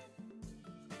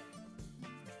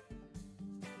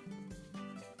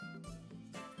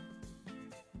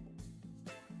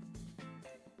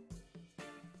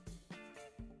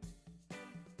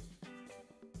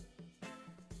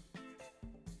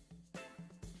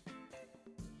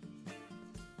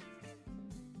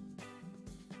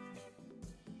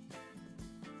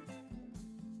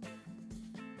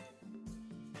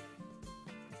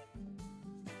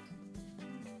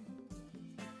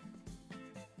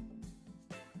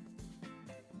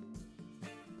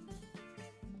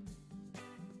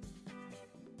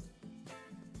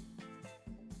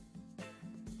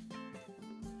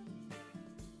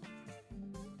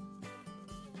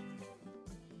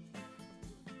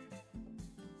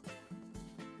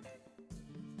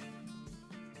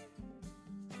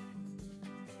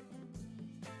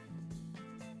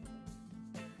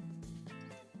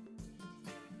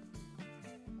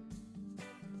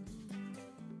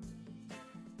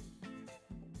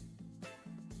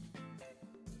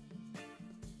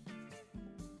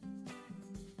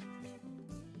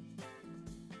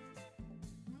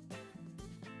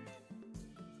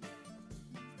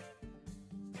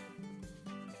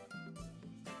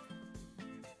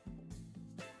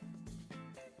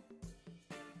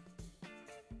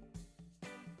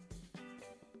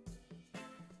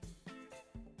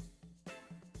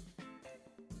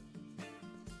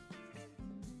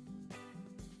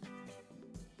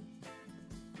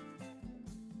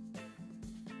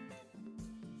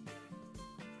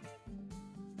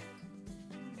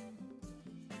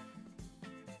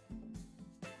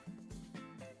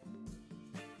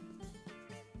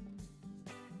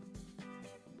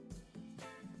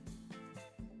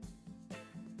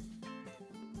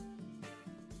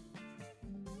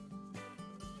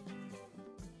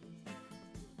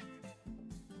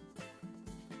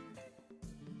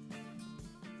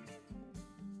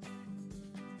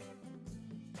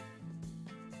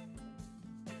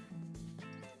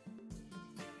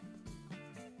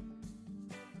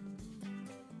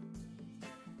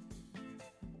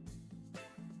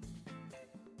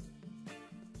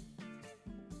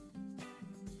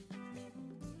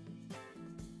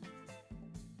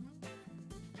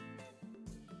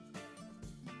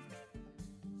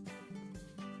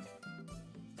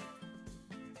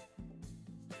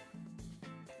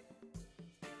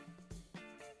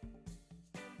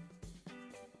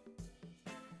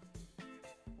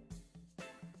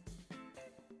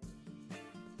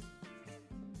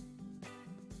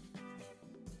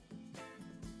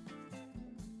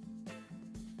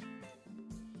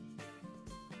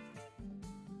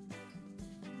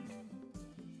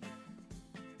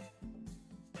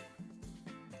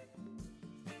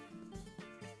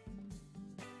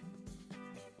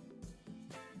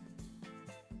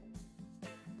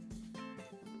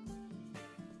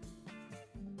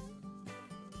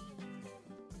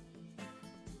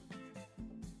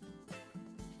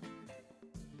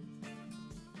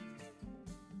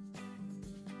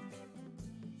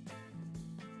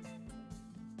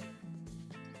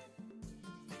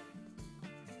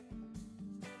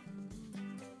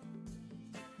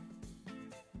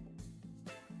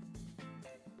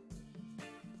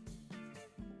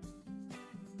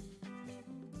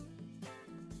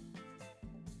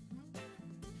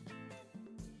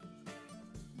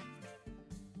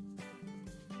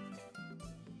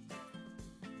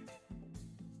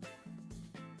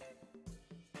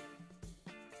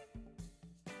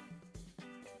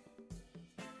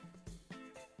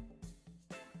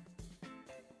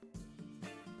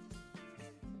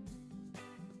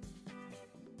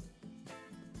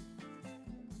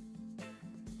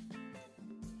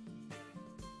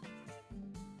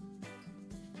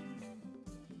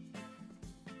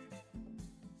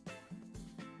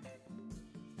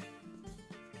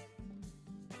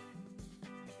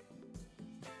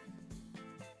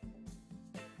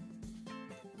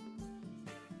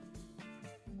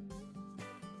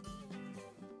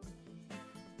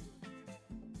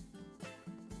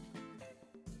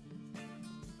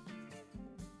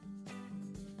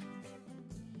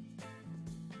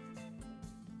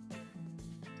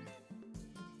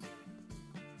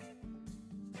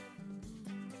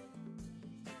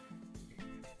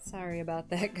 Sorry about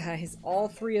that, guys. All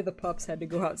 3 of the pups had to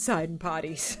go outside and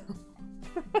potty, so...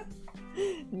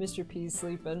 Mr. P's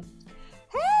sleeping.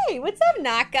 Hey, what's up,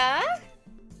 Naka?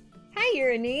 Hi,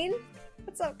 Uranine.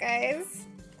 What's up, guys?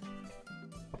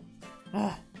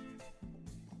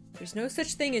 There's no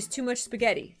such thing as too much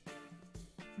spaghetti.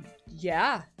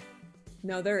 Yeah.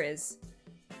 No, there is.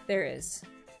 There is.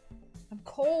 I'm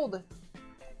cold.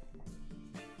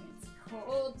 It's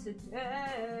cold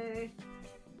today.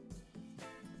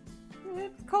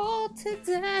 It's cold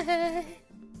today.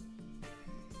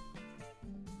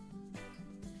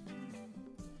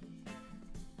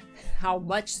 How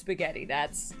much spaghetti?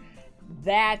 That's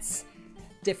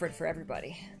different for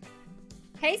everybody.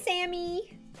 Hey,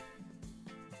 Sammy.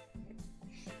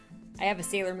 I have a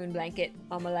Sailor Moon blanket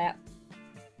on my lap.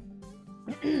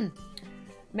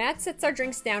 Matt sets our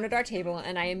drinks down at our table,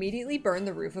 and I immediately burn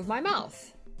the roof of my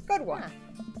mouth. Good one.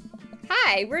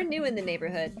 Hi, we're new in the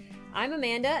neighborhood. I'm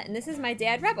Amanda, and this is my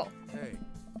dad, Rebel. Hey.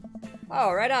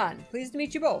 Oh, right on. Pleased to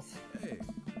meet you both. Hey.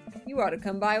 You ought to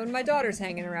come by when my daughter's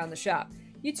hanging around the shop.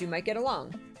 You two might get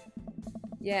along.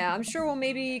 Yeah, I'm sure we'll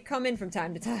maybe come in from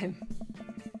time to time.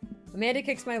 Amanda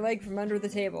kicks my leg from under the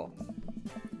table.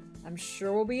 I'm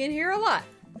sure we'll be in here a lot.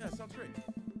 Yeah, sounds great.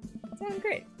 Sounds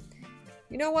great.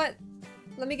 You know what?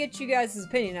 Let me get you guys'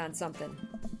 opinion on something.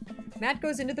 Matt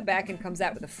goes into the back and comes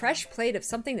out with a fresh plate of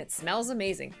something that smells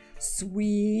amazing.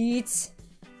 Sweet!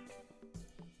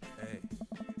 Hey.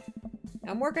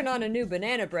 I'm working on a new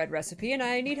banana bread recipe and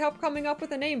I need help coming up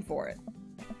with a name for it.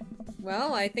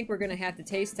 Well, I think we're gonna have to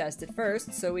taste test it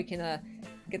first so we can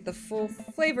get the full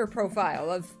flavor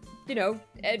profile of, you know,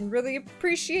 and really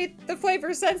appreciate the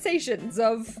flavor sensations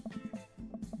of...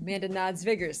 Amanda nods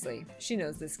vigorously. She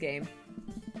knows this game.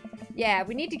 Yeah,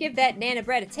 we need to give that Nana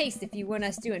bread a taste if you want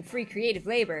us doing free creative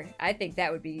labor. I think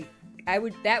that would be...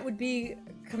 that would be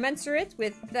commensurate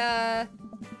with, I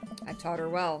taught her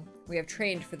well. We have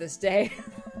trained for this day.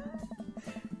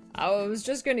 I was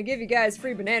just gonna give you guys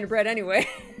free banana bread anyway.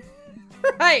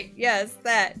 Right, yes,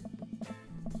 that.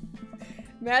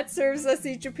 Matt serves us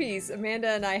each a piece. Amanda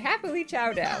and I happily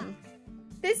chow down.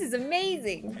 This is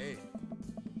amazing. Hey.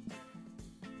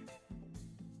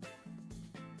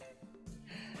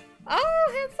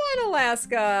 Oh, have fun,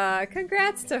 Alaska.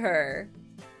 Congrats to her.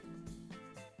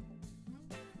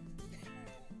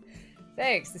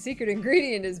 Thanks. The secret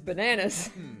ingredient is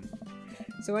bananas.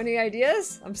 So any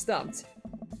ideas? I'm stumped.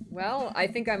 Well, I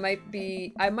think I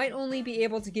might only be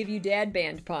able to give you dad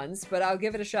band puns, but I'll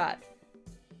give it a shot.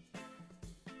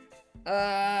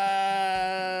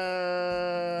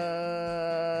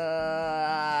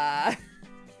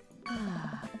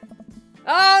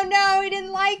 Oh no, he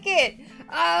didn't like it!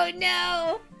 Oh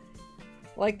no!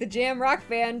 Like the jam rock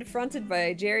band fronted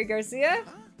by Jerry Garcia?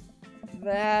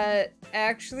 That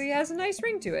actually has a nice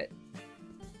ring to it.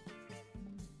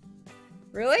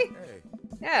 Really? Hey.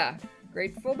 Yeah.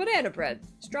 Grateful banana bread.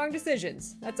 Strong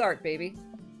decisions. That's art, baby.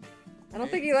 I don't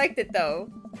think he liked it,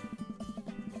 though.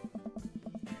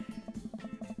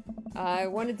 I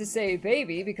wanted to say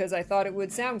baby because I thought it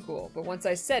would sound cool, but once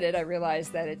I said it, I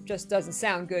realized that it just doesn't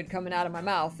sound good coming out of my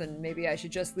mouth, and maybe I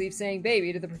should just leave saying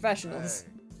baby to the professionals.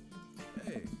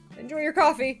 Hey. Hey. Enjoy your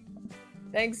coffee.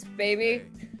 Thanks, baby.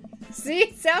 Hey. See?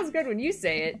 It sounds good when you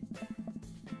say it.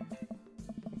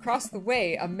 Across the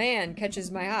way, a man catches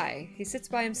my eye. He sits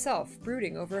by himself,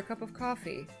 brooding over a cup of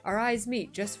coffee. Our eyes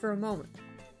meet just for a moment.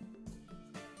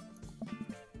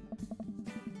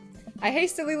 I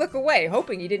hastily look away,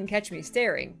 hoping he didn't catch me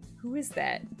staring. Who is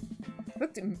that?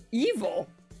 Looked evil.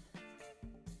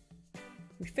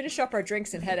 We finish up our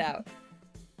drinks and head out.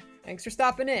 Thanks for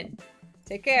stopping in.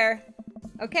 Take care.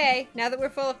 Okay, now that we're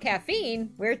full of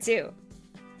caffeine, where to?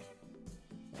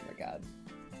 Oh my god.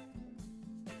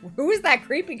 Who is that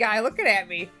creepy guy looking at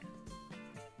me?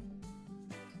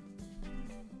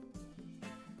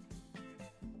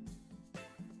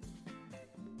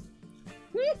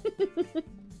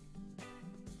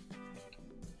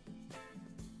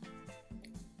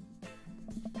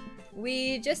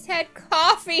 We just had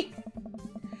coffee.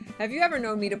 Have you ever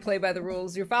known me to play by the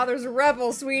rules? Your father's a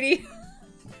rebel, sweetie.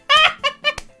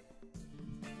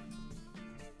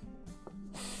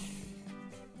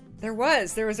 There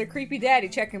was a creepy daddy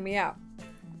checking me out.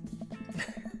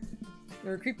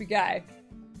 Or a creepy guy.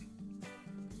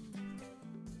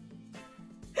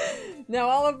 Now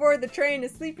all aboard the train to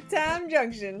Sleepy Time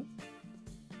Junction.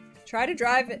 Try to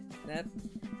drive it. Nope.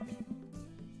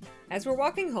 As we're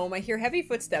walking home, I hear heavy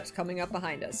footsteps coming up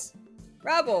behind us.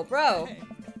 Rebel, bro! Hey.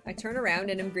 I turn around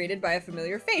and am greeted by a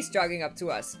familiar face jogging up to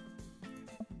us.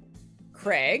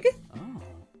 Craig? Oh.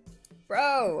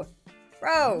 Bro!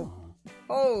 Bro!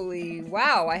 Holy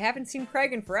wow, I haven't seen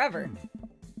Craig in forever.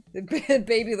 The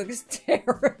baby looks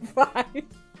terrified.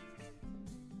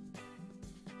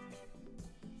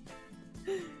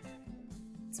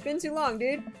 It's been too long,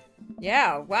 dude.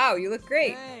 Yeah, wow, you look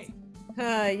great.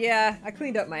 Hey! Yeah, I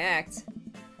cleaned up my act.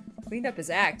 Cleaned up his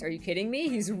act? Are you kidding me?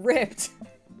 He's ripped.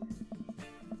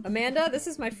 Amanda, this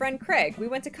is my friend Craig. We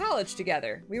went to college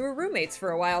together. We were roommates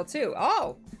for a while, too.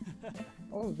 Oh!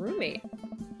 Oh, roommate.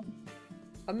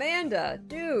 Amanda,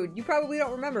 dude, you probably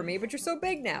don't remember me, but you're so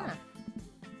big now.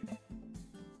 Huh.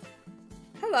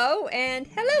 Hello, and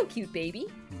hello, cute baby.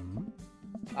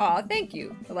 Aw, thank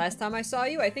you. The last time I saw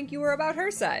you, I think you were about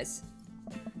her size.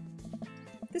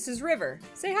 This is River.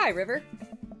 Say hi, River.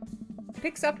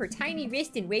 Picks up her tiny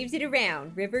wrist and waves it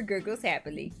around. River gurgles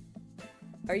happily.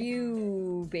 Are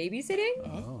you babysitting?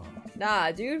 Oh.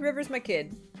 Nah, dude, River's my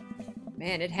kid.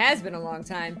 Man, it has been a long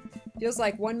time. Feels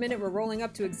like 1 minute we're rolling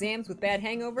up to exams with bad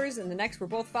hangovers, and the next we're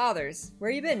both fathers.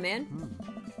 Where you been, man?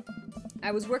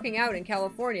 I was working out in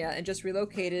California and just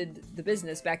relocated the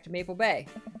business back to Maple Bay.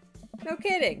 No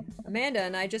kidding. Amanda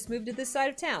and I just moved to this side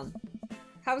of town.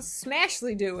 How's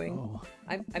Smashly doing? Oh.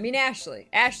 I mean Ashley.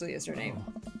 Ashley is her name.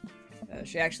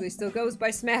 She actually still goes by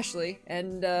Smashly,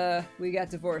 and we got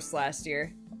divorced last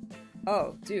year.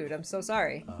 Oh, dude, I'm so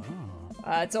sorry. Oh.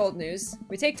 It's old news.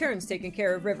 We take turns taking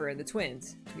care of River and the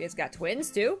twins. You guys got twins,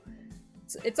 too?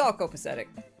 It's all copacetic.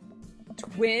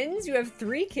 Twins? You have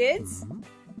 3 kids?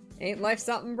 Ain't life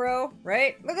something, bro?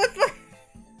 Right? Look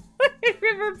at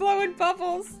River blowing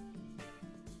bubbles.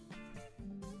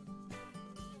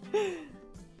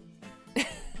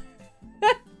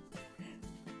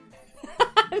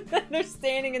 And then they're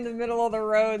standing in the middle of the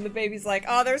road and the baby's like,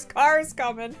 oh, there's cars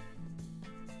coming.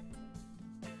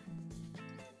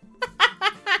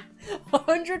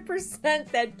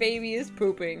 100% that baby is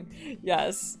pooping.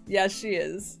 Yes. Yes, she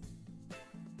is.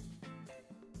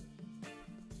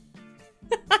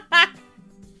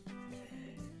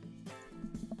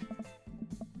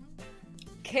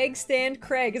 Keg Stand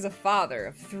Craig is a father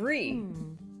of 3.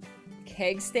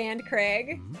 Keg Stand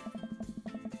Craig?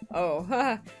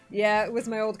 Oh, yeah, it was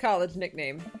my old college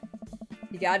nickname.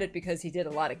 He got it because he did a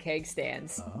lot of keg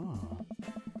stands. Oh.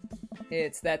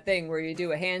 It's that thing where you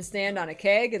do a handstand on a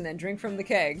keg and then drink from the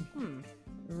keg.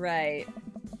 Right.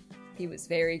 He was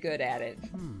very good at it.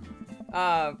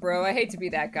 Bro, I hate to be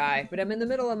that guy, but I'm in the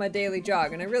middle of my daily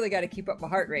jog and I really gotta keep up my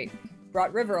heart rate.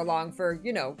 Brought River along for,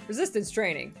 you know, resistance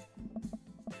training.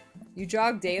 You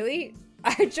jog daily?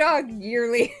 I jog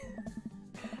yearly.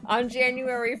 On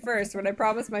January 1st, when I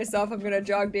promised myself I'm gonna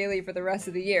jog daily for the rest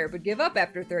of the year, but give up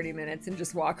after 30 minutes and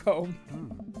just walk home.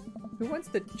 Who wants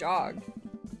to jog?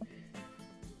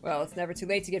 Well, it's never too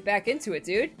late to get back into it,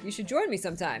 dude. You should join me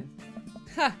sometime.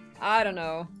 Huh, I don't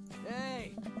know.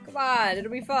 Hey! Come on,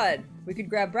 it'll be fun. We could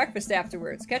grab breakfast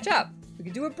afterwards, catch up. We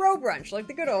could do a bro brunch like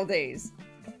the good old days.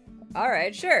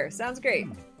 Alright, sure, sounds great.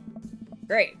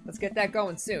 Great, let's get that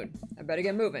going soon. I better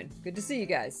get moving. Good to see you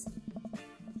guys.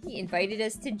 He invited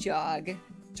us to jog.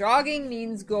 Jogging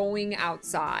means going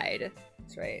outside.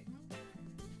 That's right.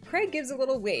 Craig gives a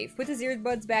little wave, puts his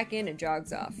earbuds back in, and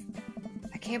jogs off.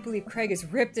 I can't believe Craig is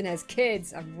ripped and has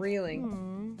kids. I'm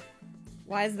reeling.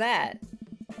 Why is that?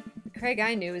 The Craig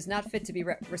I knew is not fit to be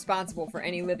responsible for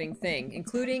any living thing,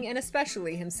 including and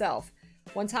especially himself.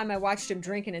 One time I watched him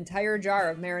drink an entire jar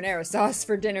of marinara sauce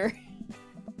for dinner.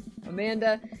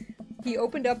 Amanda, he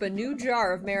opened up a new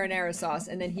jar of marinara sauce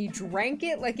and then he drank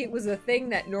it like it was a thing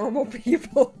that normal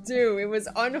people do. It was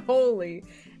unholy.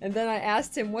 And then I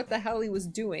asked him what the hell he was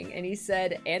doing, and he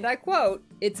said, and I quote,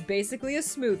 "It's basically a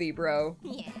smoothie, bro."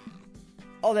 Yeah.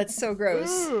 Oh, that's so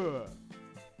gross.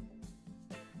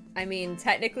 I mean,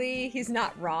 technically, he's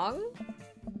not wrong.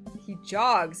 He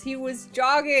jogs. He was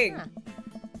jogging. Huh.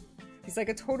 He's like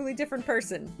a totally different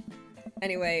person.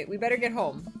 Anyway, we better get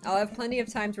home. I'll have plenty of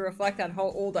time to reflect on how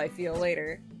old I feel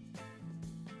later.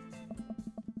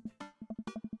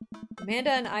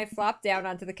 Amanda and I flop down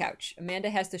onto the couch.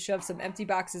 Amanda has to shove some empty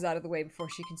boxes out of the way before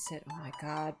she can sit. Oh my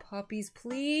god, puppies,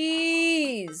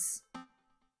 please!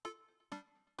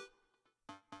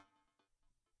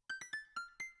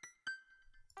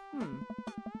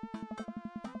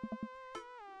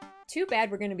 Too bad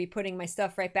we're gonna be putting my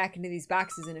stuff right back into these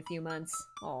boxes in a few months.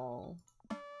 Oh.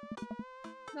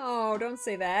 No, don't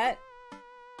say that.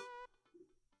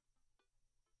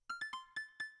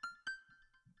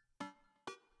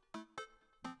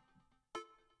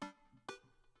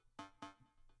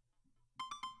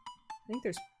 I think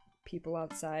there's people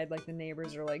outside, like the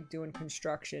neighbors are like doing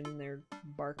construction and they're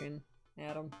barking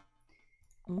at them.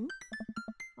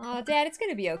 Aw, Dad, it's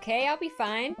gonna be okay. I'll be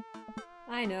fine.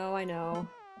 I know, I know.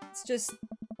 It's just,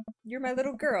 you're my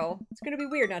little girl. It's gonna be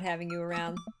weird not having you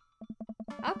around.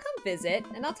 I'll come visit,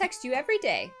 and I'll text you every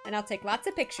day, and I'll take lots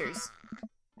of pictures.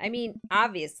 I mean,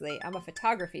 obviously, I'm a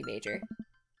photography major.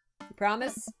 You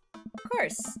promise? Of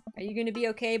course. Are you gonna be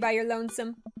okay by your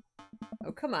lonesome?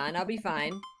 Oh, come on, I'll be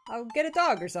fine. I'll get a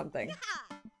dog or something.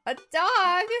 A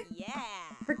dog? Yeah.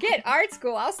 Forget art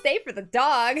school, I'll stay for the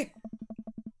dog.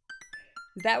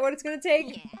 Is that what it's gonna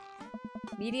take? Yeah.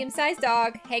 Medium-sized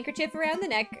dog, handkerchief around the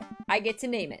neck. I get to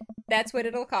name it. That's what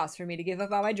it'll cost for me to give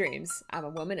up all my dreams. I'm a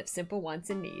woman of simple wants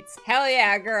and needs. Hell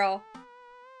yeah, girl.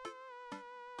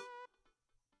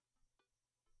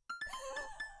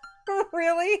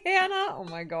 Really, Hannah? Oh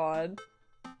my god.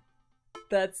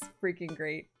 That's freaking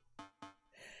great.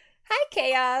 Hi,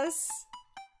 Chaos.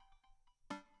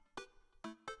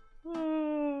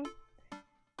 Hmm.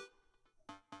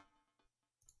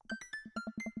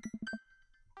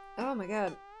 Oh my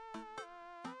god.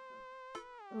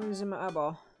 I'm losing my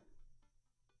eyeball.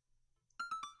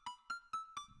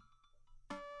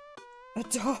 A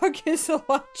dog is a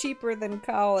lot cheaper than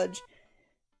college.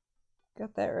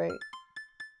 Got that right.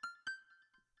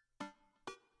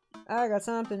 I got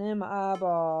something in my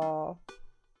eyeball.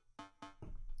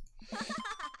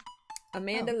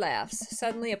 Amanda laughs.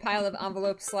 Suddenly, a pile of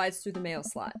envelopes slides through the mail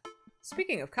slot.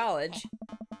 Speaking of college,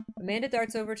 Amanda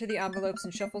darts over to the envelopes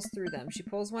and shuffles through them. She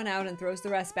pulls one out and throws the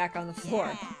rest back on the floor.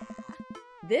 Yeah.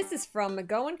 This is from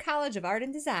McGowan College of Art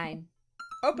and Design.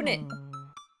 Open it.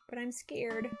 But I'm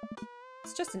scared.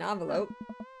 It's just an envelope.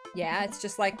 Yeah, it's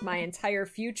just like my entire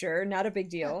future. Not a big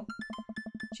deal.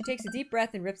 She takes a deep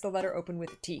breath and rips the letter open with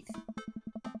her teeth.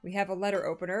 We have a letter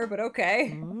opener, but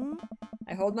okay.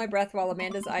 I hold my breath while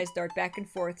Amanda's eyes dart back and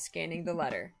forth, scanning the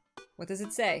letter. What does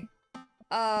it say?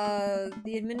 The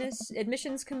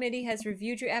admissions committee has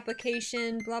reviewed your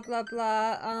application, blah, blah,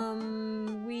 blah.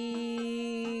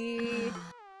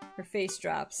 Her face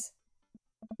drops.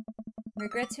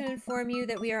 Regret to inform you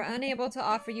that we are unable to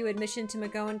offer you admission to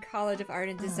McGowan College of Art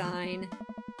and Design.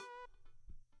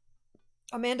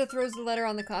 Amanda throws the letter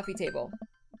on the coffee table.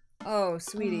 Oh,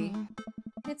 sweetie.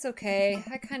 It's okay.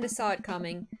 I kinda saw it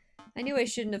coming. I knew I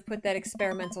shouldn't have put that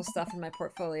experimental stuff in my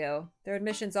portfolio. Their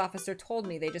admissions officer told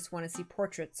me they just want to see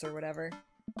portraits or whatever.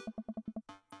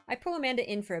 I pull Amanda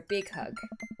in for a big hug.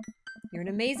 You're an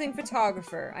amazing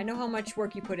photographer. I know how much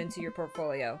work you put into your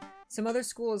portfolio. Some other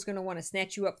school is going to want to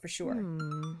snatch you up for sure.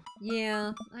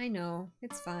 Yeah, I know.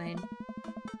 It's fine.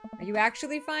 Are you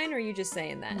actually fine, or are you just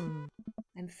saying that?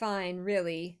 I'm fine,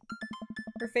 really.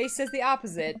 Her face says the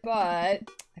opposite, but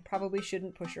I probably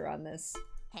shouldn't push her on this.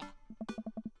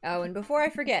 Oh, and before I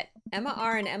forget, Emma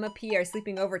R and Emma P are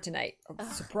sleeping over tonight. Oh,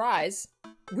 surprise.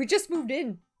 We just moved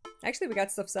in. Actually, we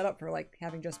got stuff set up for, like,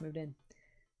 having just moved in.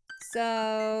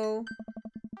 So,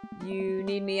 you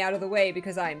need me out of the way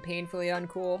because I'm painfully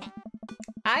uncool?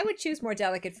 I would choose more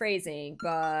delicate phrasing,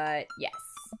 but yes.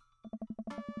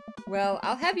 Well,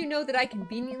 I'll have you know that I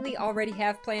conveniently already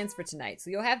have plans for tonight,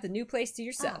 so you'll have the new place to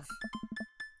yourself.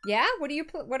 Yeah? What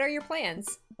are your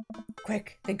plans?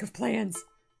 Quick, think of plans.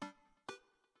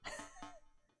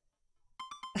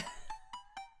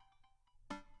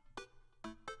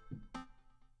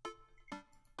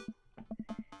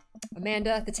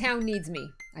 Amanda, the town needs me.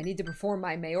 I need to perform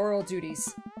my mayoral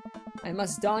duties. I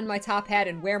must don my top hat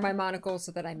and wear my monocle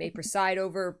so that I may preside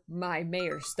over my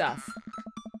mayor stuff.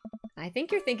 I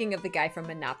think you're thinking of the guy from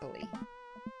Monopoly.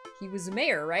 He was a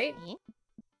mayor, right?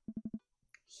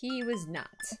 He was not.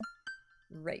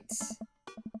 Right.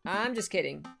 I'm just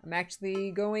kidding. I'm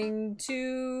actually going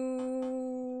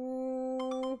to...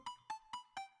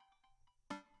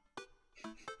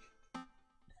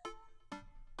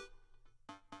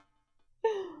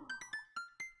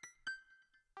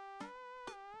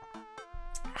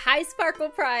 Hi, Sparkle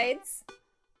Prides!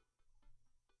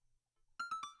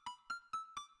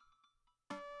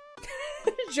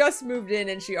 Just moved in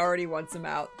and she already wants him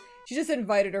out. She just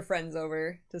invited her friends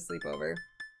over to sleep over.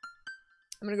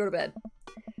 I'm gonna go to bed.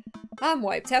 I'm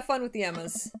wiped. Have fun with the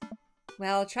Emmas.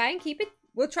 Well, we'll try and keep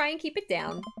it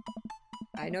down.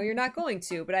 I know you're not going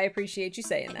to, but I appreciate you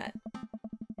saying that.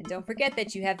 And don't forget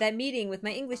that you have that meeting with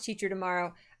my English teacher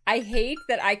tomorrow. I hate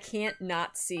that I can't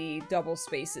not see double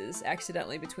spaces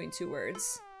accidentally between two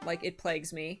words. Like, it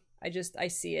plagues me. I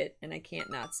see it, and I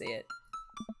can't not see it.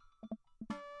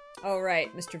 Oh,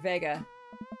 right, Mr. Vega.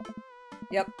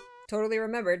 Yep, totally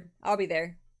remembered. I'll be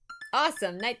there.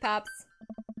 Awesome, night pops.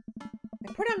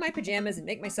 I put on my pajamas and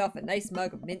make myself a nice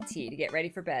mug of mint tea to get ready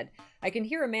for bed. I can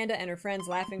hear Amanda and her friends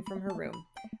laughing from her room.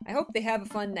 I hope they have a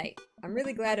fun night. I'm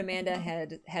really glad Amanda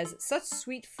has such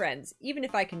sweet friends, even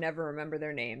if I can never remember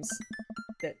their names.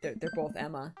 They're both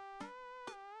Emma.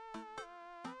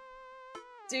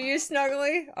 Do you,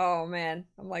 Snuggly? Oh man,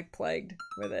 I'm like plagued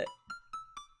with it.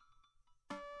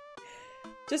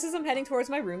 Just as I'm heading towards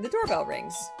my room, the doorbell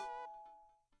rings.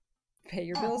 Pay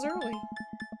your bills early.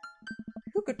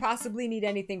 Who could possibly need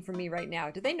anything from me right now?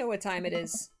 Do they know what time it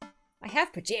is? I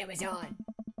have pajamas on.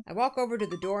 I walk over to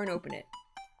the door and open it.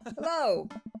 Hello.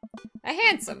 A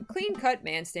handsome, clean-cut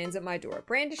man stands at my door,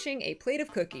 brandishing a plate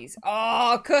of cookies.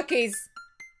 Oh, cookies!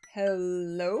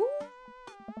 Hello?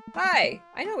 Hi.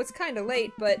 I know it's kind of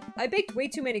late, but I baked way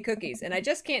too many cookies, and I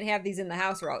just can't have these in the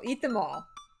house or I'll eat them all.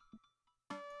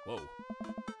 Whoa.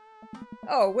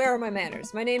 Oh, where are my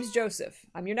manners? My name's Joseph.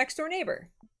 I'm your next-door neighbor.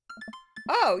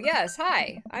 Oh, yes,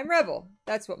 hi. I'm Rebel.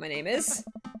 That's what my name is.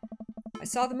 I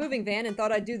saw the moving van and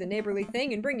thought I'd do the neighborly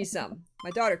thing and bring you some.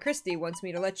 My daughter Christy wants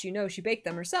me to let you know she baked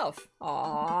them herself.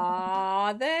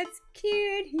 Aww, that's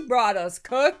cute. He brought us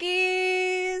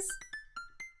cookies.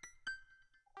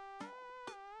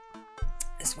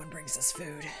 This one brings us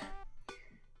food.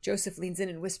 Joseph leans in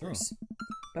and whispers,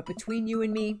 but between you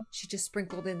and me, she just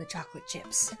sprinkled in the chocolate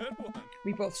chips. Good one.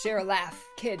 We both share a laugh.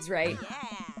 Kids, right? Yeah.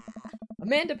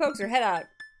 Amanda pokes her head out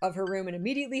of her room and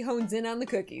immediately hones in on the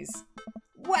cookies.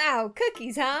 Wow,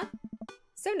 cookies, huh?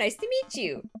 So nice to meet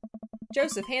you.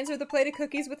 Joseph hands her the plate of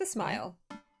cookies with a smile.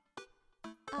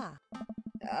 Ah.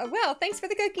 Well, thanks for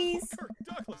the cookies. Kirk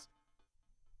Douglas.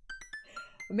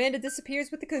 Amanda disappears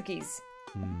with the cookies.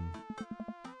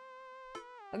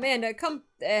 Amanda, come...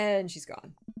 And she's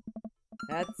gone.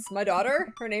 That's my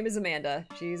daughter. Her name is Amanda.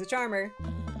 She's a charmer.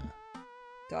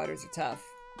 Daughters are tough.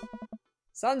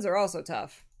 Sons are also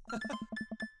tough.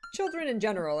 Children in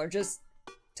general are just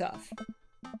tough.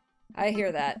 I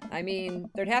hear that. I mean,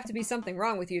 there'd have to be something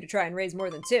wrong with you to try and raise more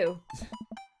than 2.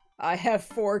 I have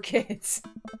 4 kids.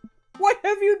 What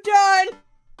have you done?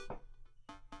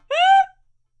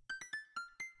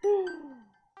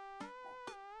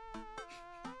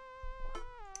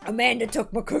 Amanda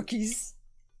took my cookies.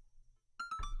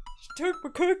 She took my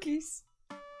cookies.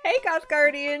 Hey, Goth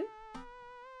Guardian.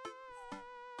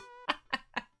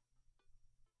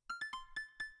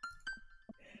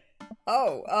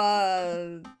 Oh,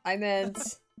 I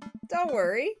meant... Don't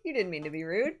worry, you didn't mean to be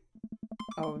rude.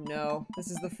 Oh no, this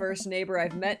is the first neighbor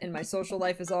I've met and my social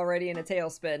life is already in a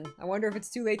tailspin. I wonder if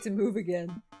it's too late to move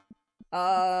again.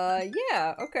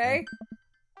 Yeah, okay.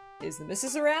 Is the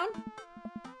missus around?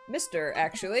 Mr.,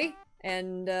 actually.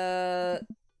 And,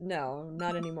 no,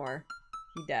 not anymore.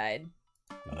 He died.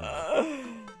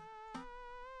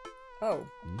 Oh.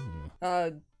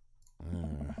 I'm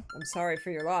sorry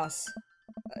for your loss.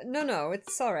 No,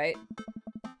 it's alright.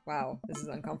 Wow, this is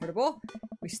uncomfortable.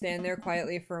 We stand there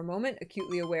quietly for a moment,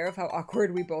 acutely aware of how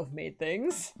awkward we both made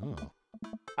things.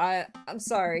 I'm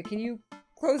sorry, can you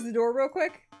close the door real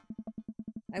quick?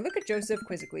 I look at Joseph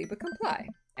quizzically, but comply.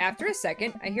 After a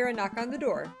second, I hear a knock on the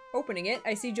door. Opening it,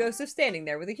 I see Joseph standing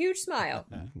there with a huge smile.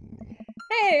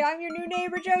 Hey, I'm your new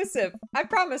neighbor, Joseph. I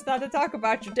promise not to talk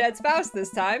about your dead spouse this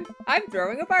time. I'm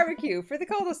throwing a barbecue for the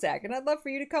cul-de-sac, and I'd love for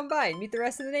you to come by and meet the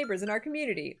rest of the neighbors in our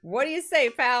community. What do you say,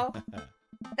 pal?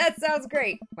 That sounds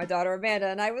great. My daughter Amanda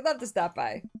and I would love to stop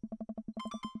by.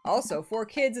 Also, 4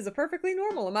 kids is a perfectly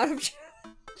normal amount of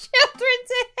children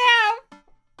to have.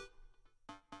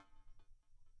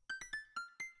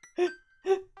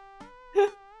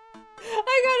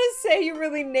 I gotta say, you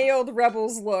really nailed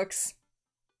Rebel's looks.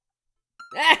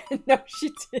 No, she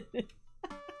didn't.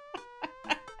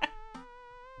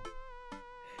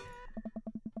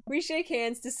 We shake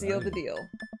hands to seal the deal.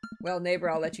 Well, neighbor,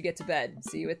 I'll let you get to bed.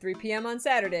 See you at 3 p.m. on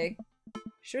Saturday.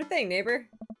 Sure thing, neighbor.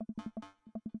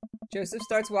 Joseph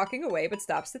starts walking away, but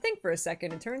stops to think for a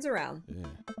second and turns around.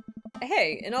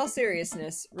 Hey, in all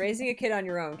seriousness, raising a kid on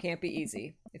your own can't be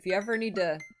easy. If you ever need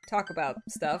to talk about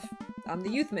stuff, I'm the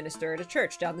youth minister at a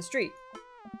church down the street.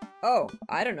 Oh,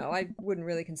 I don't know. I wouldn't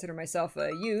really consider myself a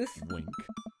youth. Wink.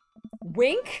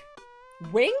 Wink?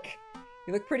 Wink?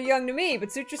 You look pretty young to me,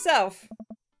 but suit yourself.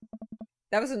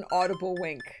 That was an audible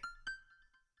wink.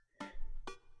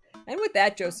 And with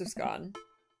that, Joseph's gone.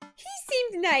 He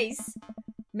seemed nice.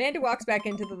 Amanda walks back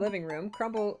into the living room,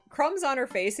 crumbs on her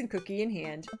face and cookie in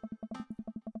hand.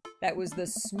 That was the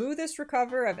smoothest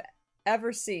recover I've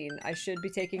ever seen. I should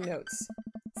be taking notes.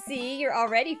 See, you're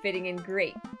already fitting in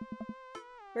great.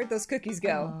 Where'd those cookies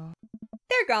go?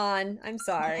 They're gone. I'm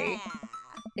sorry. Yeah.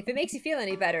 If it makes you feel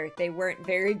any better, they weren't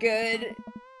very good.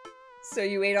 So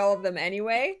you ate all of them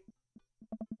anyway?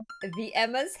 The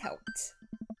Emmas helped.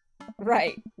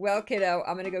 Right. Well, kiddo,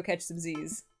 I'm gonna go catch some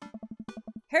Z's.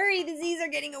 Hurry, the Z's are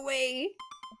getting away!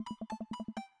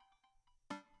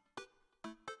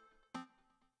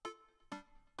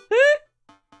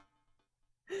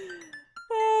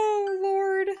 Oh,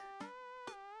 Lord.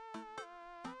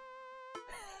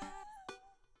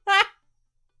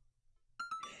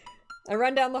 I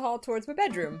run down the hall towards my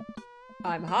bedroom.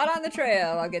 I'm hot on the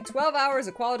trail. I'll get 12 hours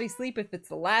of quality sleep if it's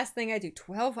the last thing I do.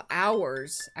 12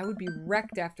 hours? I would be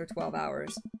wrecked after 12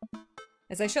 hours.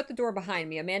 As I shut the door behind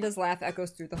me, Amanda's laugh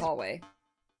echoes through the hallway.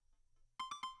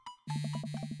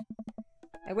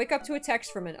 I wake up to a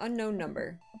text from an unknown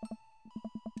number.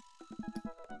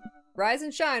 Rise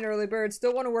and shine, early bird.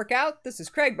 Still want to work out? This is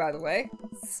Craig, by the way.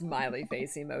 Smiley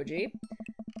face emoji.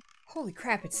 Holy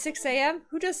crap, it's 6 a.m.?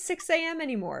 Who does 6 a.m.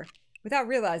 anymore? Without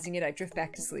realizing it, I drift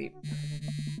back to sleep.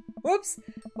 Whoops!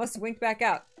 Must have winked back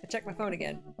out. I check my phone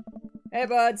again. Hey,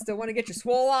 bud. Still want to get your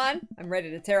swole on? I'm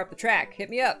ready to tear up the track. Hit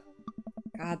me up.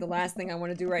 God, the last thing I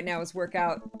want to do right now is work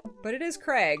out. But it is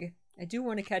Craig. I do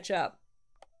want to catch up.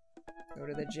 Go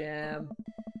to the gym.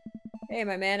 Hey,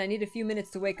 my man, I need a few minutes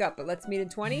to wake up, but let's meet in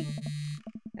 20?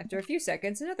 After a few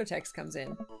seconds, another text comes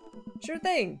in. Sure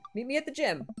thing. Meet me at the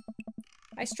gym.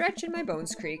 I stretch and my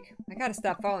bones creak. I gotta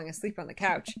stop falling asleep on the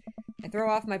couch. I throw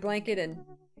off my blanket and...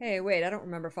 Hey, wait, I don't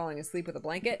remember falling asleep with a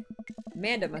blanket.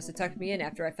 Amanda must have tucked me in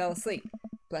after I fell asleep.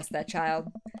 Bless that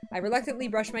child. I reluctantly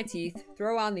brush my teeth,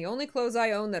 throw on the only clothes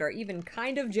I own that are even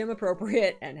kind of gym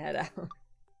appropriate, and head out.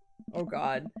 Oh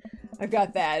god. I've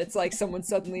got that. It's like someone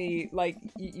suddenly, like,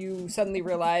 you suddenly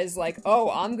realize, like, oh,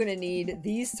 I'm gonna need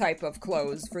these type of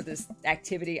clothes for this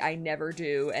activity I never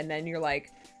do, and then you're like,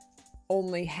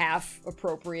 only half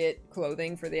appropriate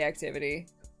clothing for the activity.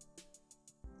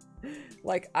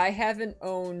 Like, I have not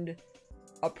owned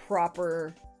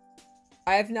proper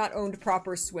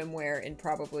swimwear in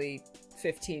probably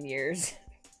 15 years.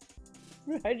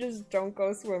 I just don't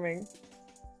go swimming.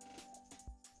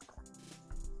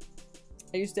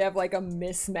 I used to have like a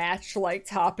mismatched like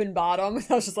top and bottom.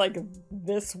 I was just like,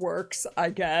 this works, I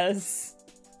guess.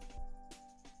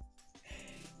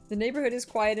 The neighborhood is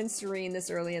quiet and serene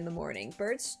this early in the morning.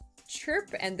 Birds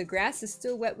chirp and the grass is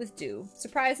still wet with dew.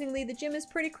 Surprisingly, the gym is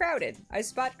pretty crowded. I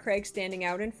spot Craig standing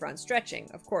out in front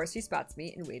stretching. Of course, he spots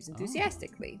me and waves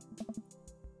enthusiastically.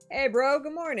 Hey bro,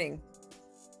 good morning.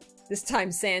 This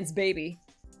time sans baby.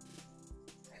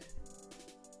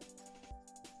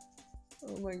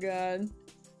 Oh my god.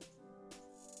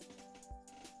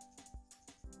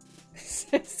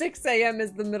 6 a.m.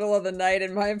 is the middle of the night,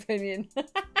 in my opinion.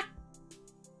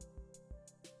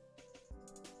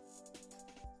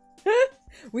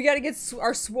 We gotta get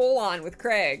our swole on with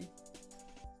Craig.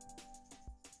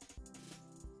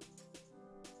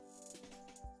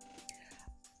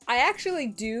 I actually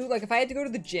do, like, if I had to go to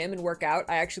the gym and work out,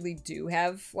 I actually do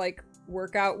have, like,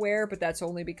 workout wear, but that's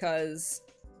only because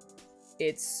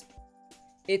it's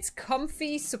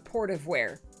comfy, supportive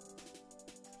wear.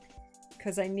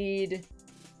 Because I need,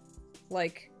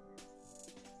 like,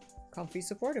 comfy,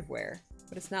 supportive wear.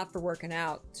 But it's not for working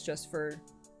out. It's just for...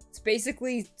 It's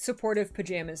basically supportive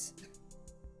pajamas.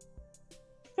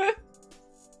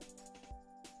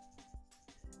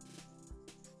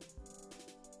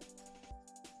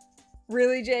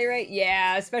 Really, Jay, right?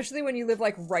 Yeah, especially when you live,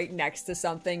 like, right next to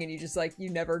something and you just, like, you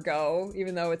never go,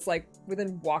 even though it's, like,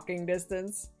 within walking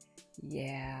distance.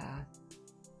 Yeah.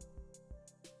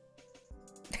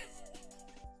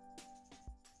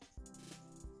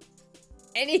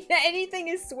 Anything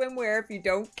is swimwear if you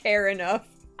don't care enough.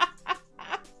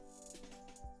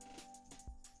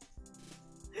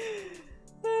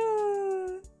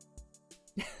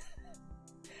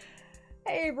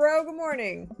 Hey, bro, good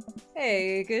morning.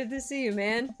 Hey, good to see you,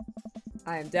 man.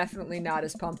 I am definitely not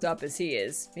as pumped up as he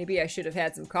is. Maybe I should have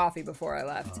had some coffee before I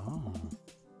left. Oh.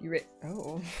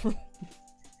 Oh.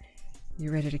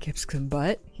 You ready to kick some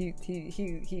butt?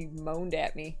 He moaned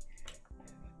at me.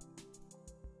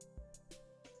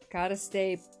 Gotta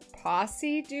stay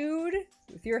posse, dude?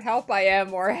 With your help, I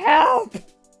am, or help!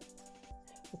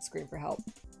 Let's scream for help.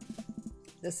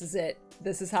 This is it.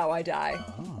 This is how I die.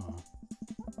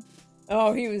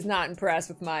 Oh, he was not impressed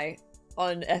with my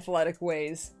unathletic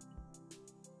ways.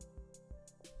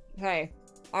 Hey,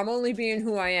 I'm only being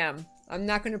who I am. I'm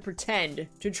not gonna pretend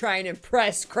to try and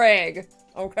impress Craig,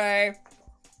 okay?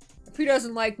 If he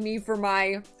doesn't like me for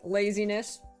my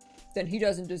laziness, then he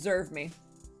doesn't deserve me.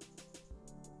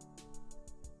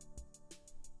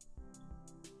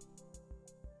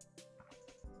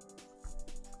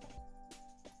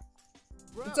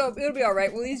 So, it'll be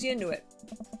alright. We'll ease you into it.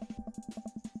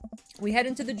 We head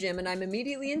into the gym and I'm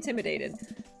immediately intimidated.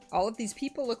 All of these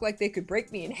people look like they could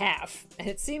break me in half. And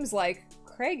it seems like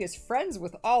Craig is friends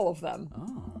with all of them.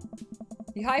 Oh.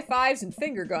 He high-fives and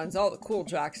finger guns all the cool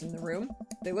jocks in the room.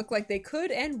 They look like they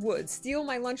could and would steal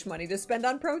my lunch money to spend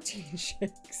on protein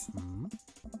shakes. Mm-hmm.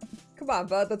 Come on,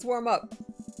 bud, let's warm up.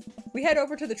 We head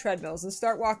over to the treadmills and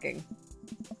start walking.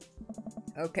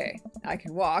 Okay, I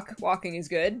can walk. Walking is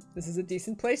good. This is a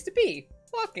decent place to be.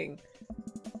 Walking.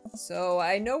 So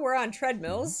I know we're on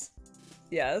treadmills.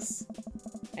 Yes.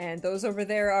 And those over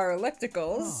there are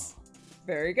ellipticals.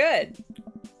 Very good.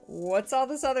 What's all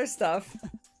this other stuff?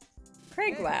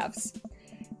 Craig laughs.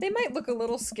 They might look a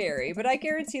little scary, but I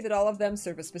guarantee that all of them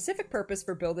serve a specific purpose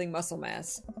for building muscle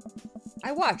mass.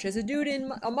 I watch as a dude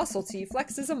in a muscle tee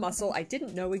flexes a muscle I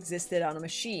didn't know existed on a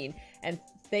machine, and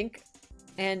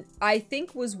I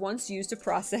think was once used to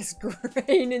process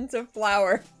grain into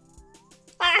flour.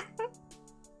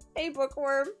 Hey,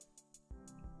 bookworm.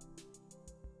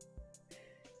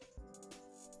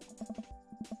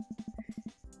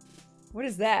 What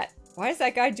is that? Why is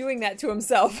that guy doing that to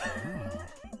himself?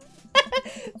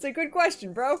 It's a good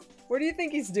question, bro. What do you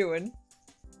think he's doing?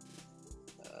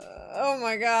 Oh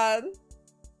my god.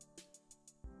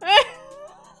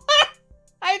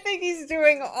 I think he's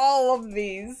doing all of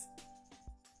these.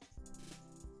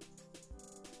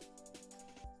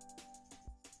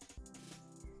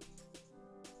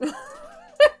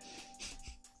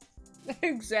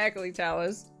 Exactly,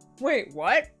 Talus. Wait,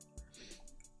 what?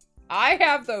 I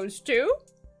have those too?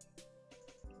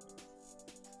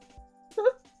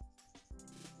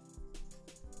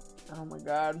 Oh my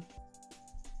god.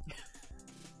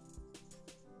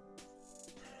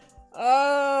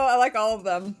 Oh, I like all of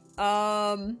them.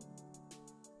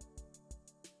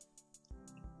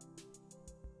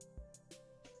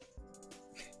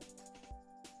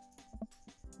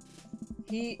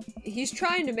 He's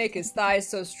trying to make his thighs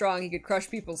so strong he could crush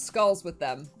people's skulls with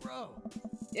them. Bro.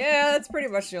 Yeah, that's pretty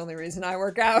much the only reason I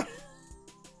work out.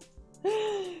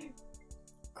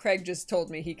 Craig just told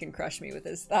me he can crush me with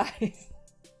his thighs.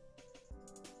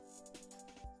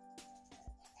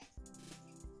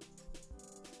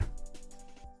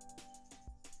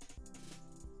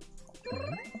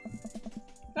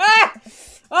 Ah!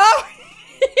 Oh!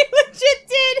 He legit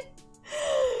did!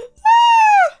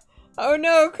 Ah! Oh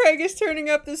no, Craig is turning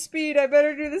up the speed. I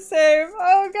better do the same.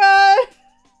 Oh god!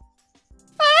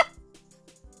 Ah!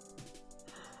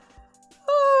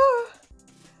 Oh!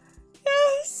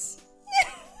 Yes!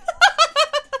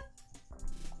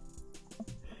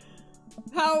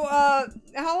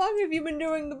 How long have you been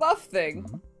doing the buff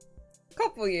thing?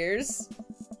 Couple years.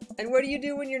 And what do you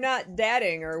do when you're not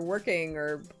dadding or working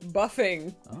or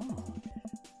buffing?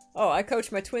 Oh, I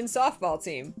coach my twin softball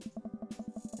team.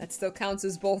 That still counts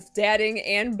as both dadding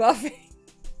and buffing.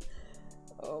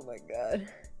 Oh my god.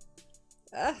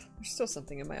 Ah, there's still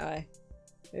something in my eye.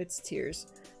 It's tears.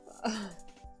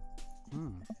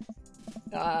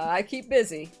 I keep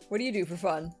busy. What do you do for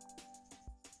fun?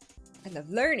 I love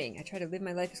learning. I try to live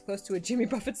my life as close to a Jimmy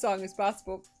Buffett song as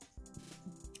possible.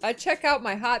 I check out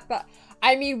my hot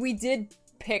I mean, we did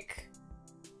pick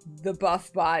the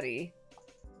buff body.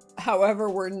 However,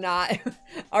 we're not...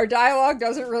 Our dialogue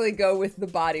doesn't really go with the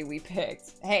body we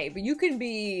picked. Hey, but you can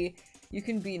be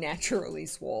naturally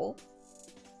swole.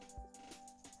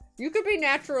 You could be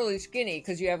naturally skinny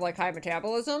because you have, like, high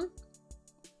metabolism.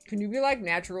 Can you be, like,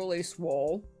 naturally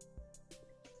swole?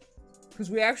 Because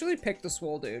we actually picked the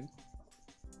swole dude.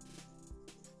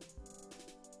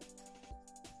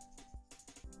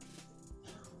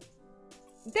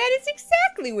 That is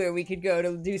exactly where we could go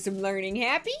to do some learning,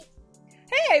 Happy.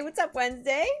 Hey, what's up,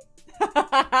 Wednesday?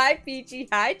 Hi, Peachy.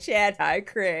 Hi, Chad. Hi,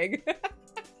 Craig.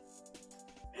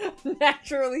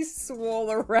 Naturally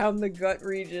swole around the gut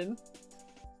region.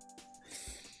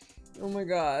 Oh my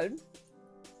god.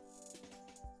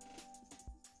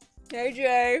 Hey,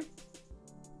 Jay.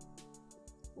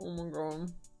 Oh my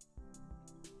god.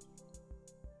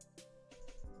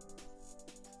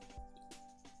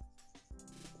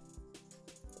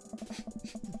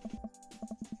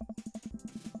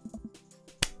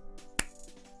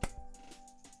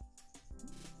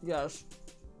 Yes.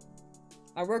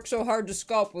 I work so hard to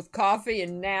sculpt with coffee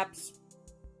and naps.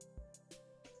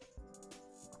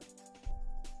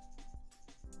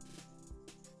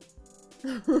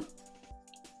 Oh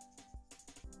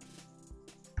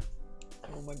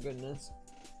my goodness.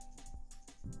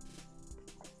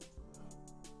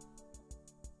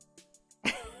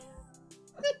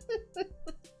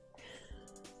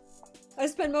 I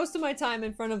spend most of my time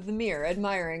in front of the mirror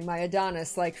admiring my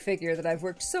Adonis-like figure that I've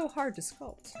worked so hard to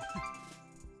sculpt.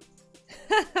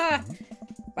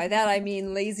 By that I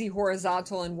mean lazy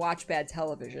horizontal and watch bad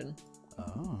television.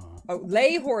 Oh,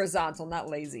 lay horizontal, not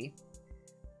lazy.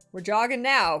 We're jogging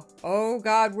now. Oh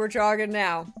god, we're jogging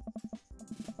now.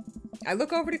 I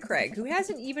look over to Craig, who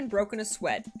hasn't even broken a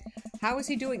sweat. How is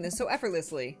he doing this so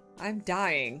effortlessly? I'm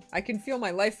dying. I can feel my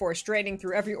life force draining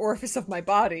through every orifice of my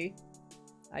body.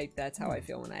 That's how I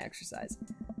feel when I exercise.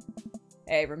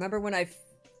 Hey, remember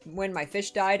when my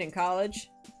fish died in college?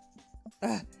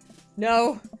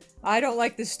 No, I don't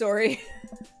like this story.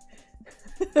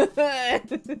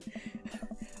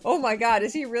 Oh my god,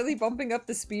 is he really bumping up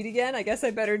the speed again? I guess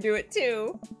I better do it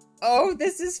too. Oh,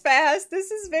 this is fast.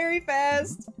 This is very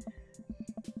fast.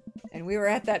 And we were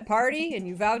at that party, and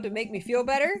you vowed to make me feel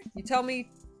better? You tell me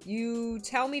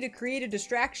to create a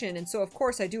distraction, and so of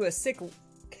course I do a sick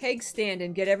keg stand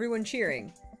and get everyone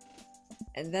cheering.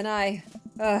 And then I,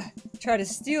 try to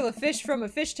steal a fish from a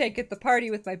fish tank at the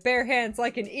party with my bare hands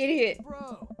like an idiot.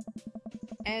 Bro.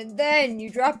 And then you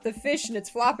drop the fish and it's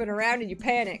flopping around and you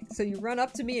panic. So you run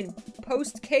up to me and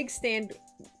post keg stand.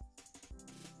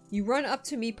 You run up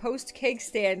to me post keg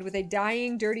stand with a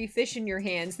dying dirty fish in your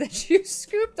hands that you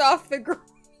scooped off the ground.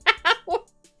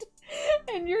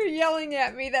 And you're yelling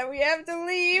at me that we have to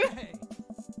leave. Hey.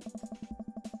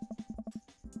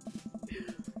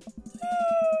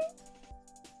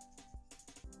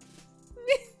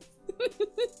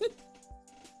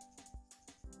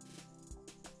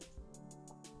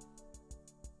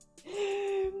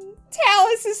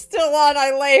 Talus is still on.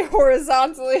 I lay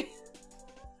horizontally.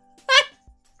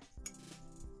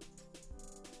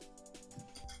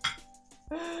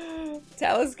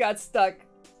 Talus got stuck.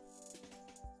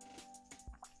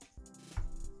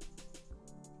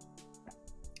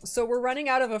 So we're running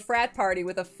out of a frat party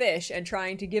with a fish and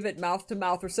trying to give it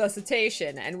mouth-to-mouth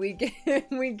resuscitation, and we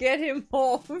get him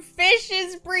home.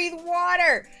 Fishes breathe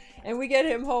water! And we get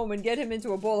him home and get him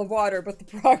into a bowl of water, but the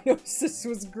prognosis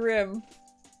was grim.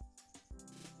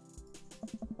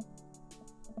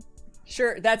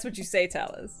 Sure, that's what you say,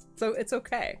 Talus. So it's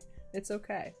okay. It's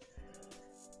okay.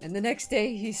 And the next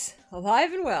day, he's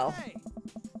alive and well. Hey.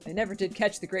 They never did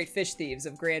catch the great fish thieves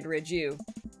of Grand Ridge U.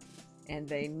 And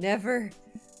they never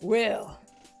will.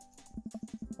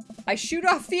 I shoot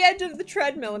off the edge of the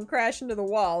treadmill and crash into the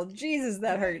wall. Jesus,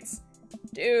 that hurts.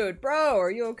 Dude, bro, are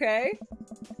you okay?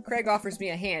 Craig offers me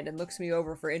a hand and looks me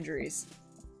over for injuries.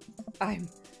 I'm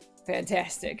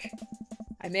fantastic.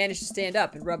 I managed to stand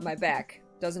up and rub my back.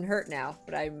 Doesn't hurt now,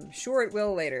 but I'm sure it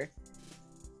will later.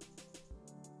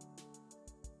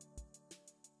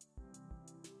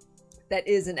 That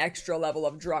is an extra level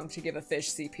of drunk to give a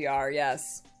fish CPR,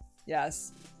 yes.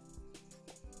 Yes.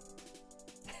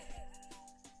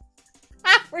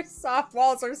 Our soft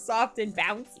walls are soft and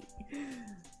bouncy.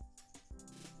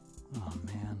 Oh,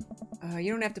 man.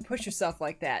 You don't have to push yourself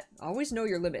like that. Always know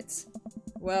your limits.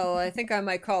 Well, I think I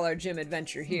might call our gym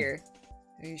adventure here.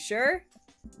 Are you sure?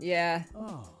 Yeah.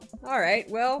 Oh. Alright,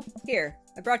 well, here.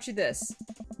 I brought you this.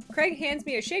 Craig hands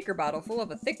me a shaker bottle full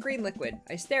of a thick green liquid.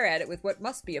 I stare at it with what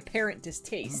must be apparent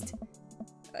distaste.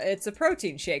 It's a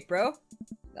protein shake, bro.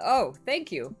 Oh, thank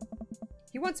you.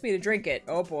 He wants me to drink it.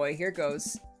 Oh boy, here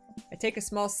goes. I take a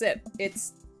small sip.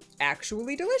 It's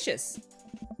actually delicious.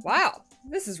 Wow,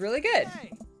 this is really good.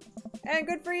 Hey. And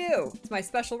good for you. It's my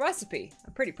special recipe.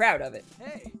 I'm pretty proud of it.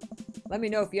 Hey. Let me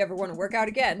know if you ever want to work out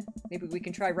again. Maybe we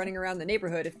can try running around the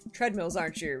neighborhood if treadmills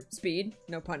aren't your speed.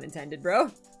 No pun intended, bro.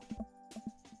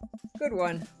 Good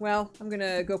one. Well, I'm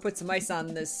gonna go put some ice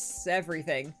on this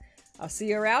everything. I'll see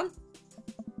you around.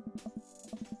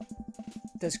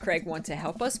 Does Craig want to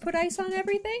help us put ice on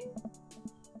everything?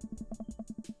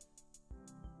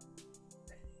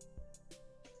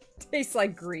 Tastes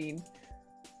like green.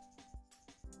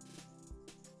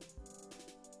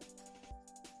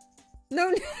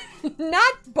 No,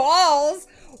 not balls!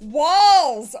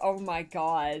 Walls! Oh my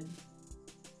god.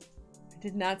 I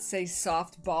did not say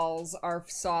soft balls are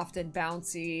soft and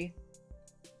bouncy.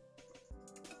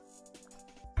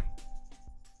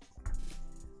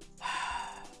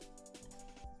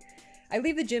 I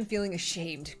leave the gym feeling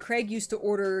ashamed. Craig used to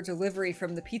order delivery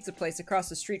from the pizza place across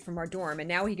the street from our dorm, and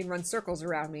now he can run circles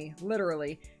around me.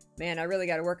 Literally. Man, I really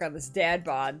gotta work on this dad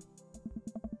bod.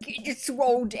 Get your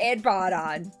swole dad bod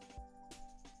on.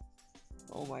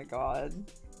 Oh my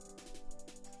god.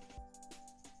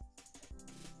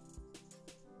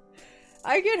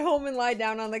 I get home and lie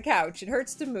down on the couch. It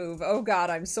hurts to move. Oh god,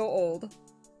 I'm so old.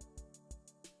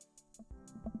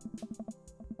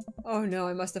 Oh no,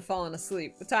 I must have fallen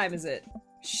asleep. What time is it?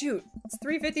 Shoot, it's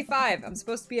 3:55. I'm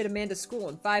supposed to be at Amanda's school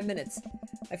in 5 minutes.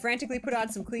 I frantically put on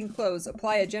some clean clothes,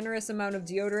 apply a generous amount of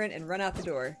deodorant, and run out the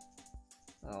door.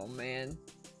 Oh man.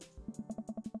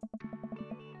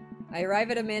 I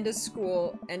arrive at Amanda's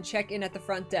school and check in at the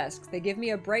front desk. They give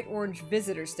me a bright orange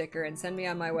visitor sticker and send me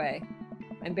on my way.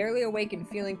 I'm barely awake and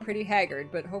feeling pretty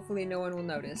haggard, but hopefully no one will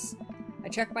notice. I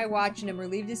check my watch and am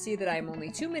relieved to see that I am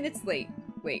only 2 minutes late.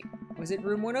 Wait, was it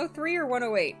room 103 or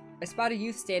 108? I spot a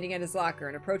youth standing at his locker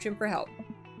and approach him for help.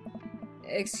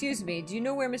 Excuse me, do you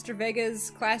know where Mr.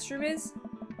 Vega's classroom is?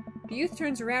 The youth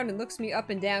turns around and looks me up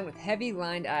and down with heavy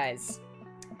lined eyes.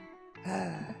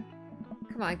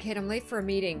 Come on, kid, I'm late for a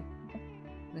meeting.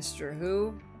 Mr.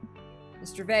 Who?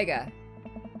 Mr. Vega.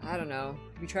 I don't know.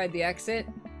 Have you tried the exit?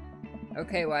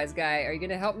 Okay, wise guy. Are you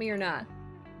gonna help me or not?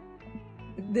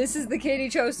 This is the kid he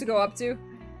chose to go up to?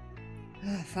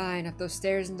 Fine, up those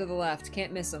stairs and to the left.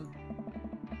 Can't miss him.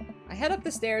 I head up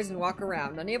the stairs and walk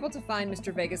around, unable to find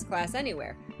Mr. Vega's class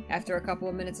anywhere. After a couple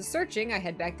of minutes of searching, I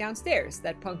head back downstairs.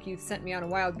 That punk youth sent me on a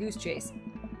wild goose chase.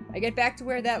 I get back to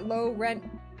where that low-rent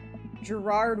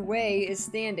Gerard Way is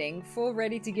standing, full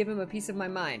ready to give him a piece of my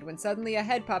mind, when suddenly a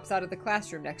head pops out of the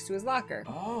classroom next to his locker.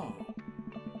 Oh.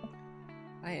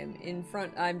 I am in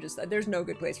front. There's no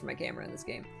good place for my camera in this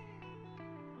game.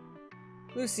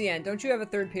 Lucien, don't you have a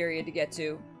third period to get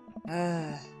to?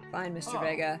 Fine, Mr.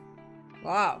 Vega.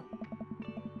 Wow.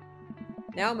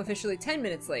 Now I'm officially 10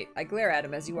 minutes late. I glare at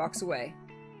him as he walks away.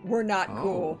 We're not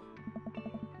cool.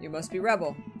 You must be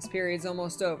Rebel. This period's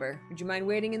almost over. Would you mind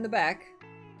waiting in the back?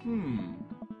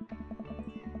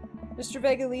 Mr.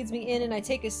 Vega leads me in and I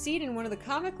take a seat in one of the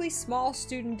comically small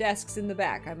student desks in the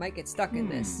back. I might get stuck in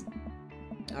this.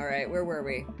 Alright, where were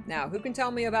we? Now, who can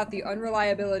tell me about the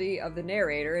unreliability of the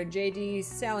narrator and J.D.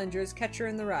 Salinger's Catcher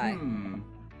in the Rye?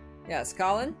 Yes,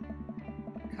 Colin?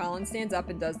 Colin stands up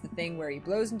and does the thing where he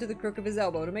blows into the crook of his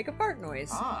elbow to make a fart noise.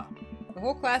 The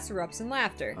whole class erupts in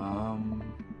laughter.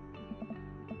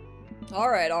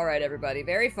 Alright, everybody.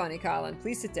 Very funny, Colin.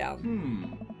 Please sit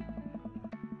down.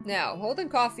 Now, Holden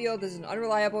Caulfield is an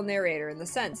unreliable narrator in the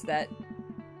sense that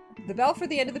the bell for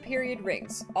the end of the period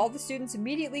rings. All the students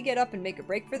immediately get up and make a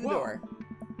break for the door.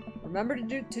 Remember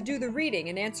to do the reading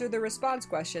and answer the response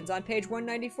questions on page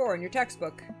 194 in your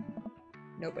textbook.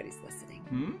 Nobody's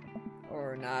listening.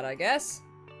 Or not, I guess.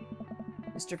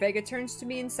 Mr. Vega turns to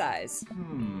me and sighs.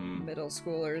 Middle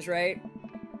schoolers, right?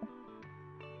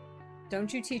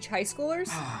 Don't you teach high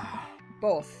schoolers?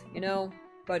 Both, you know,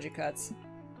 budget cuts.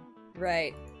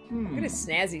 Right. Look at his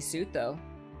snazzy suit, though.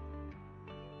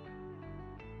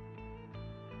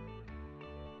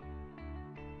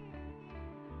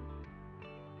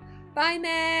 Bye,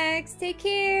 Max! Take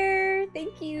care!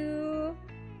 Thank you!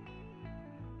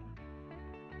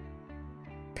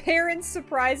 Parents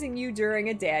surprising you during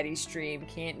a daddy stream.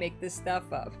 Can't make this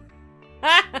stuff up.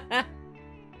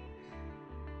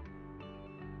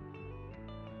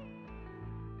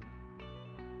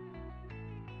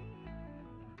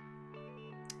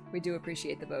 We do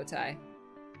appreciate the bow tie.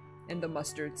 And the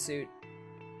mustard suit.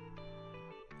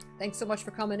 Thanks so much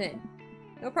for coming in.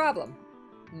 No problem.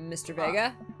 Mr.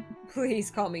 Vega,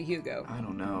 please call me Hugo. I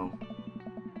don't know.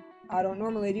 I don't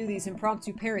normally do these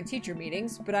impromptu parent-teacher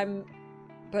meetings,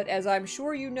 but as I'm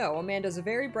sure you know, Amanda's a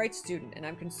very bright student, and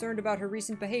I'm concerned about her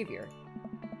recent behavior.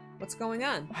 What's going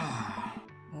on?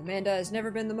 Amanda has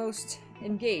never been the most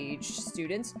engaged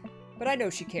student, but I know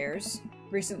she cares.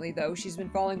 Recently, though, she's been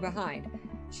falling behind.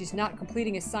 She's not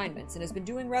completing assignments and has been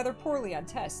doing rather poorly on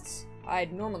tests.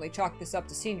 I'd normally chalk this up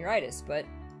to senioritis, but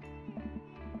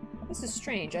this is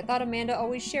strange. I thought Amanda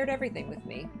always shared everything with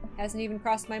me. Hasn't even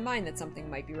crossed my mind that something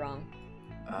might be wrong.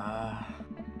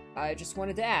 I just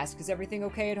wanted to ask, is everything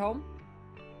okay at home?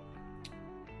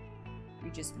 We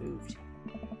just moved.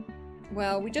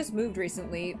 Well, we just moved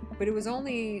recently, but it was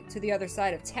only to the other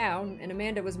side of town, and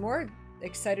Amanda was more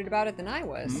excited about it than I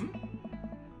was.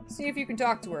 See if you can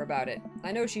talk to her about it.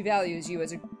 I know she values you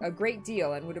as a great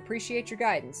deal and would appreciate your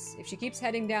guidance. If she keeps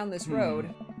heading down this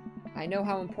road, I know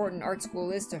how important art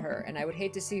school is to her, and I would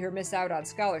hate to see her miss out on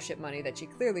scholarship money that she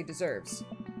clearly deserves.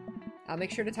 I'll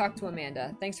make sure to talk to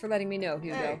Amanda. Thanks for letting me know,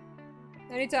 Hugo. Hey.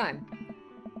 Anytime.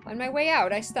 On my way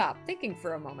out, I stop, thinking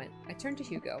for a moment. I turn to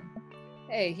Hugo.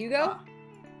 Hey, Hugo?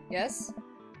 Yes?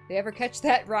 They ever catch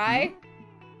that rye?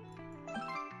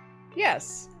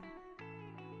 Yes.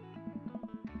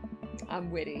 I'm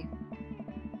witty.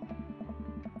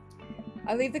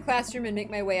 I leave the classroom and make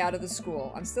my way out of the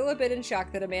school. I'm still a bit in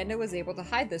shock that Amanda was able to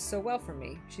hide this so well from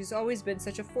me. She's always been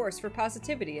such a force for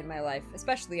positivity in my life,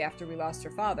 especially after we lost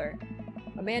her father.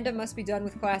 Amanda must be done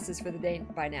with classes for the day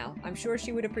by now. I'm sure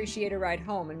she would appreciate a ride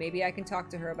home, and maybe I can talk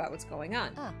to her about what's going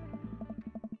on.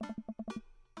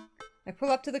 I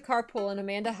pull up to the carpool and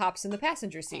Amanda hops in the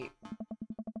passenger seat.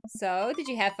 So, did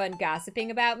you have fun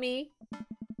gossiping about me?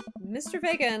 Mr.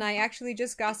 Vega and I actually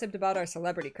just gossiped about our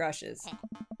celebrity crushes.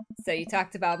 So you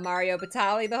talked about Mario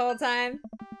Batali the whole time?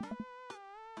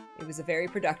 It was a very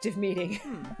productive meeting.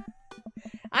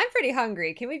 I'm pretty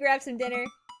hungry. Can we grab some dinner?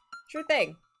 Sure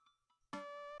thing.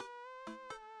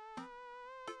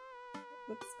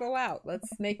 Let's go out. Let's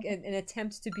make an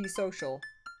attempt to be social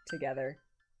together.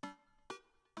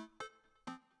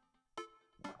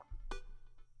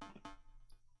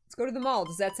 Let's go to the mall.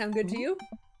 Does that sound good to you?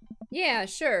 Yeah,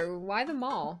 sure. Why the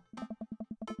mall?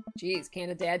 Jeez, can't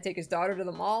a dad take his daughter to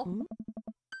the mall?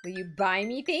 Will you buy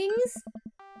me things?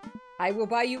 I will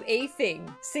buy you a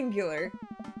thing. Singular.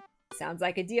 Sounds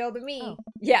like a deal to me. Oh.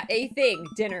 Yeah, a thing.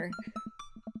 Dinner.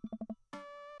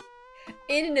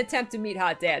 In an attempt to meet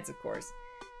hot dads, of course.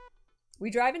 We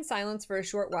drive in silence for a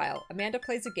short while. Amanda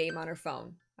plays a game on her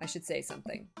phone. I should say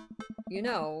something. You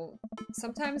know,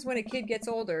 sometimes when a kid gets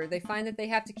older, they find that they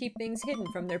have to keep things hidden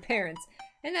from their parents.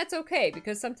 And that's okay,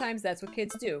 because sometimes that's what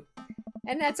kids do.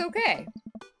 And that's okay.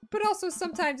 But also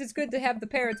sometimes it's good to have the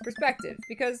parents' perspective,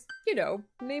 because, you know,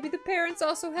 maybe the parents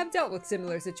also have dealt with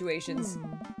similar situations.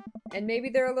 And maybe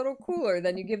they're a little cooler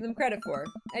than you give them credit for.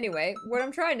 Anyway, what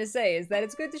I'm trying to say is that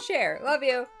it's good to share. Love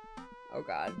you. Oh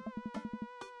god.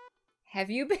 Have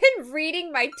you been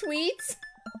reading my tweets?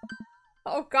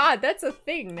 Oh god, that's a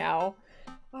thing now.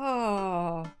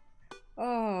 Oh.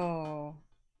 Oh.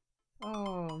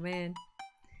 Oh, man.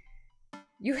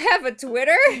 You have a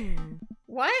Twitter?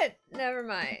 What? Never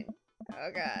mind. Oh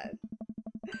god.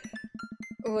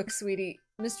 Look, sweetie.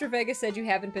 Mr. Vega said you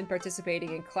haven't been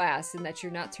participating in class and that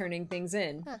you're not turning things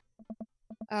in. Huh.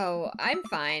 Oh, I'm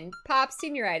fine. Pops,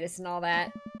 senioritis and all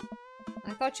that.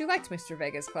 I thought you liked Mr.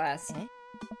 Vega's class. Eh?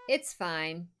 It's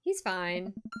fine. He's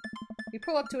fine. We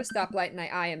pull up to a stoplight and I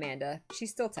eye Amanda.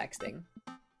 She's still texting.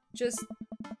 Just,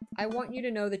 I want you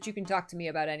to know that you can talk to me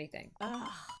about anything.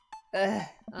 Ah. Ugh,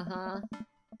 uh-huh.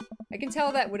 I can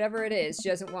tell that whatever it is, she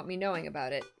doesn't want me knowing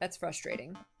about it. That's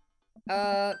frustrating.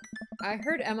 I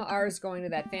heard Emma R. is going to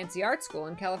that fancy art school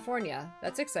in California.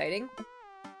 That's exciting.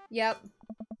 Yep.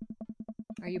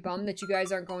 Are you bummed that you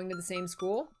guys aren't going to the same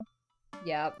school?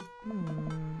 Yep.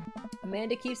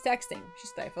 Amanda keeps texting. She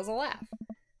stifles a laugh.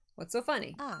 What's so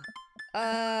funny? Ah.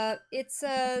 It's,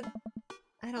 I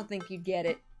don't think you'd get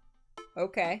it.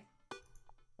 Okay.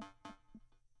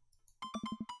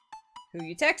 Who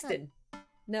you texting?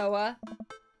 Noah.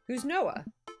 Who's Noah?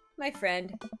 My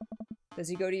friend. Does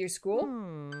he go to your school?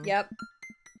 Yep.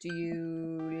 Do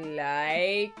you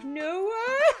like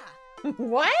Noah?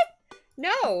 What?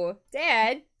 No.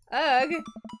 Dad. Ugh.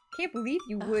 Can't believe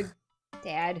you would.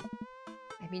 Dad.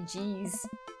 I mean, geez.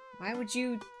 Why would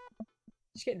you...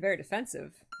 She's getting very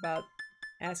defensive about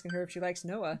asking her if she likes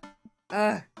Noah.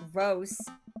 Ugh. Gross.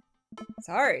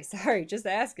 Sorry. Just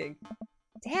asking.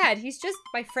 Dad, he's just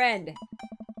my friend.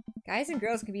 Guys and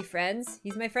girls can be friends.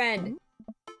 He's my friend.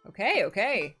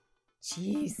 Okay.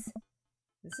 Jeez.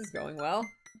 This is going well.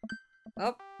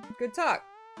 Oh, good talk.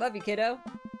 Love you, kiddo.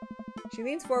 She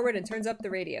leans forward and turns up the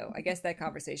radio. I guess that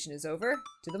conversation is over.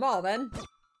 To the mall, then.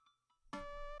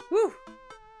 Whew.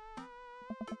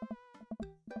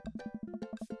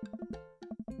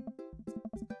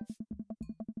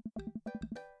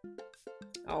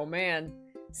 Oh, man.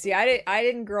 See, I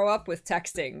didn't grow up with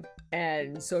texting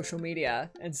and social media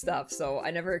and stuff, so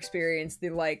I never experienced the,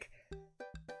 like,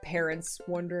 parents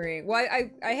wondering. Well,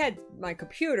 I had my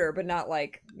computer, but not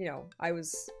like, you know, I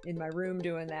was in my room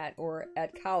doing that, or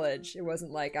at college. It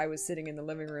wasn't like I was sitting in the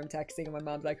living room texting and my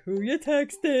mom's like, who you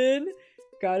texting?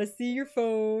 Gotta see your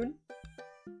phone.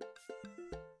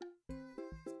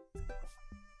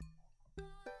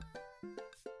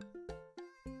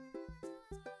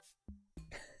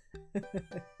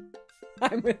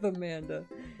 I'm with Amanda.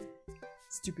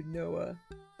 Stupid Noah.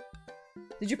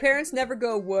 Did your parents never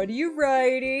go, what are you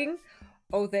writing?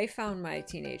 Oh, they found my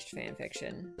teenage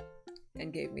fanfiction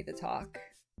and gave me the talk.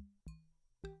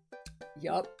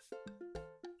 Yup.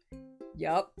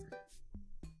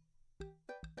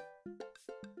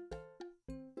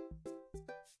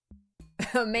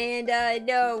 Amanda and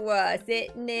Noah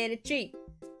sitting in a tree.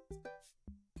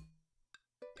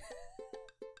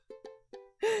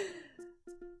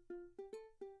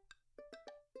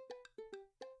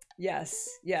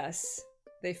 Yes.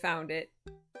 They found it.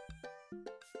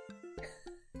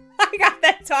 I got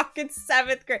that talk in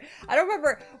 7th grade. I don't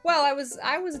remember. Well, I was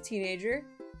a teenager.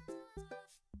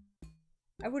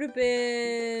 I would have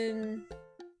been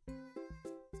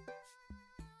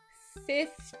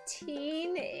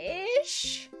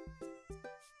 15-ish?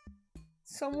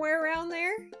 Somewhere around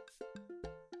there.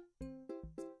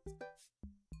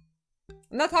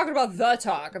 I'm not talking about the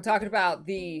talk. I'm talking about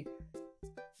the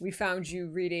we found you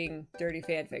reading dirty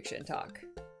fanfiction talk.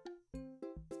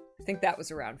 I think that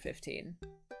was around 15.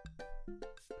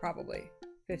 Probably.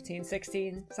 15,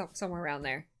 16? Somewhere around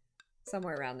there.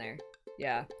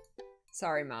 Yeah.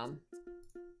 Sorry, Mom.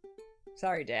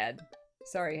 Sorry, Dad.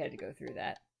 Sorry you had to go through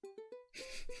that.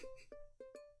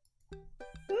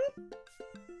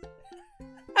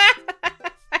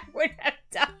 I would have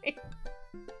died.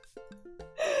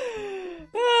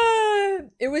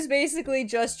 It was basically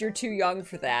just, you're too young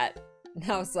for that.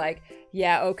 And I was like,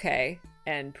 yeah, okay.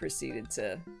 And proceeded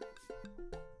to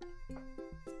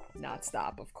not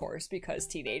stop, of course, because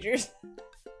teenagers.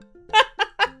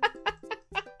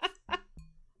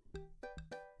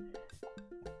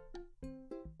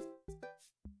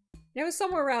 It was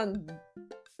somewhere around...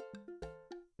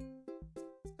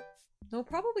 No,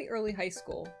 probably early high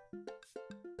school.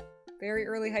 Very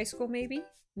early high school, maybe?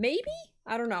 Maybe?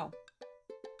 I don't know.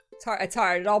 It's hard. It's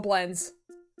hard. It all blends.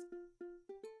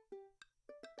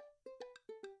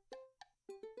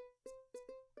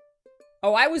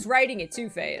 Oh, I was writing it too,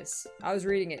 Faius. I was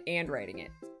reading it and writing it.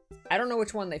 I don't know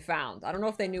which one they found. I don't know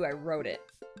if they knew I wrote it.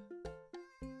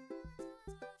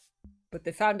 But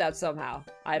they found out somehow.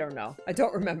 I don't know. I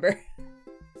don't remember.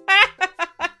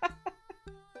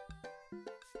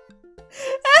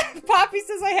 Poppy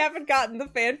says I haven't gotten the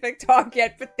fanfic talk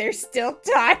yet, but there's still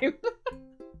time.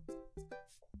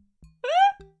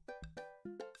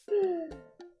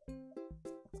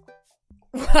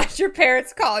 Watch your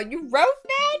parents call. You wrote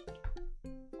that?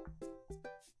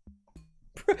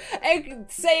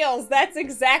 Sales, that's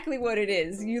exactly what it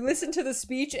is. You listen to the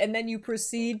speech and then you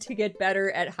proceed to get better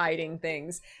at hiding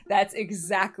things. That's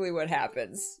exactly what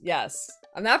happens. Yes.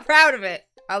 I'm not proud of it.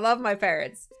 I love my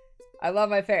parents. I love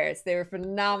my parents. They were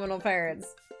phenomenal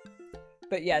parents.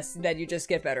 But yes, then you just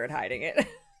get better at hiding it.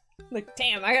 Like,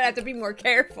 damn, I'm gonna have to be more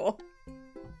careful.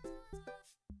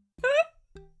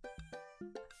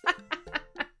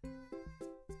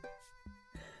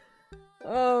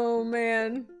 Oh,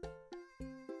 man.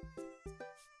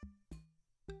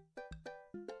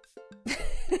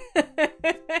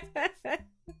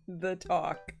 The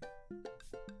talk.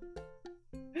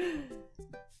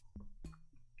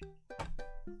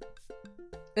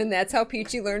 And that's how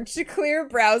Peachy learned to clear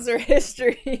browser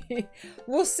history.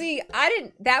 We'll see.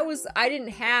 I didn't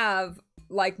have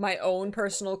like my own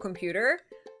personal computer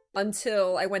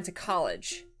until I went to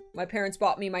college. My parents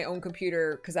bought me my own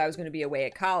computer because I was going to be away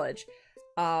at college.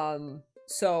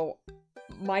 So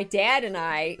my dad and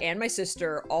I and my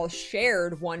sister all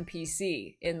shared one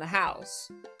PC in the house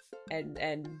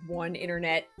and one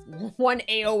internet, one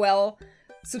AOL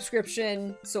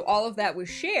subscription. So all of that was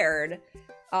shared.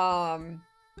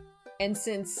 And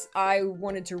since I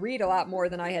wanted to read a lot more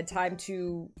than I had time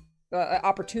to,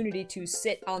 opportunity to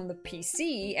sit on the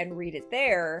PC and read it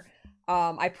there,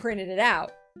 I printed it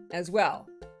out as well.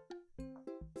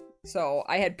 So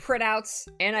I had printouts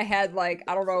and I had like,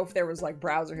 I don't know if there was like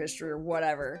browser history or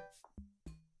whatever.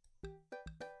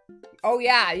 Oh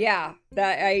yeah, yeah.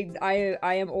 That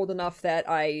I am old enough that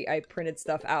I printed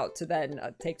stuff out to then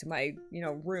take to my,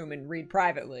 room and read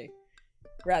privately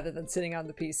rather than sitting on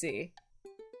the PC.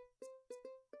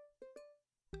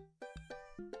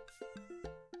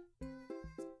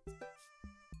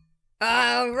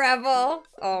 Oh, Rebel!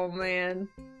 Oh, man.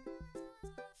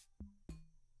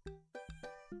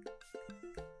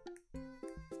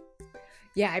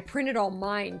 Yeah, I printed all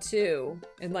mine, too.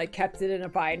 And, like, kept it in a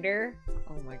binder.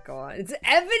 Oh my god. It's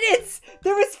evidence!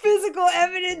 There was physical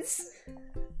evidence!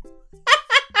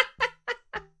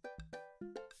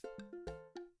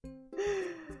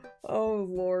 Oh,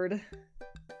 Lord.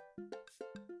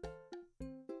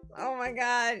 Oh my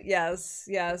god. Yes,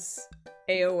 yes.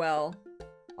 AOL.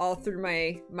 All through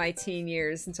my teen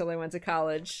years until I went to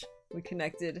college. We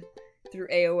connected through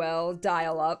AOL,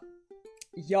 dial-up.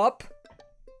 Yup.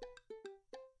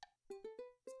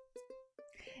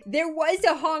 There was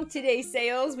a honk today,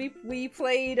 Sales. We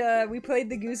played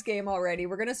the Goose Game already.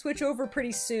 We're gonna switch over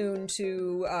pretty soon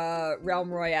to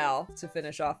Realm Royale to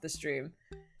finish off the stream.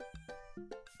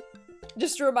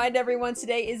 Just to remind everyone,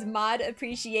 today is Mod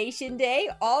Appreciation Day.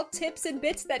 All tips and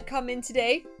bits that come in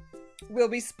today will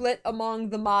be split among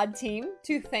the mod team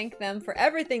to thank them for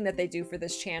everything that they do for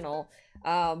this channel,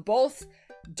 both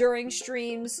during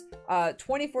streams,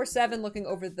 24/7, looking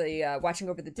over the watching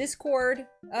over the Discord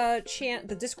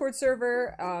the Discord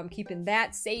server, keeping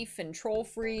that safe and troll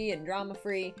free and drama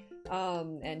free,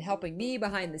 and helping me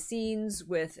behind the scenes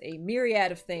with a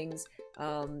myriad of things.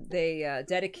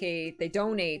 They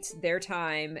donate their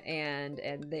time and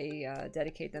they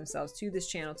dedicate themselves to this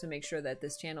channel to make sure that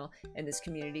this channel and this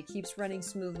community keeps running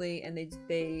smoothly, and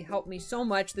they help me so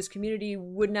much. This community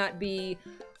would not be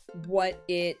what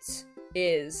it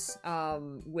is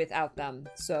without them.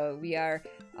 So we are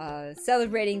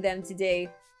celebrating them today,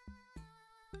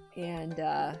 and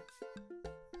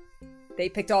they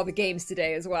picked all the games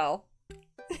today as well.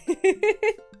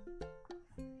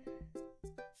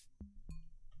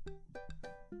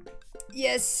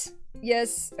 Yes,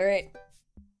 yes, all right.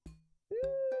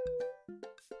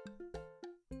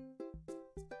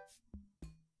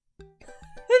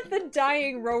 The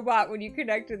dying robot when you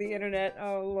connect to the internet.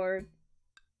 Oh, Lord.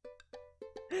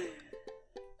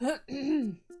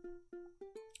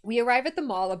 We arrive at the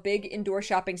mall, a big indoor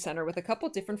shopping center with a couple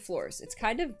different floors. It's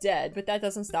kind of dead, but that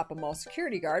doesn't stop a mall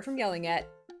security guard from yelling at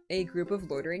a group of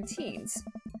loitering teens.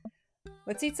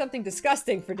 Let's eat something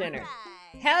disgusting for dinner.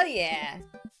 Hell yeah!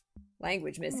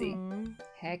 Language, Missy.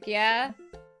 Heck yeah.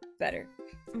 Better.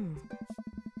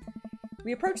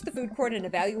 We approach the food court and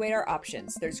evaluate our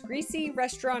options. There's greasy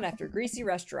restaurant after greasy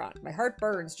restaurant. My heart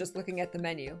burns just looking at the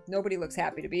menu. Nobody looks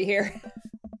happy to be here.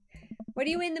 What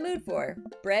are you in the mood for?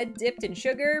 Bread dipped in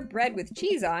sugar, bread with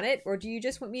cheese on it, or do you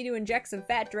just want me to inject some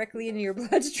fat directly into your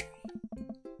bloodstream?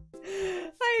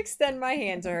 I extend my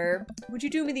hand to her. Would you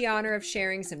do me the honor of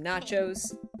sharing some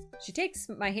nachos? She takes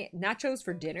my hand. Nachos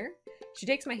for dinner? She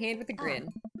takes my hand with a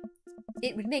grin.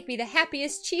 It would make me the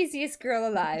happiest, cheesiest girl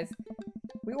alive.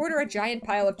 We order a giant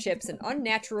pile of chips and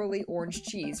unnaturally orange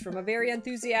cheese from a very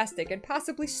enthusiastic and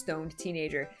possibly stoned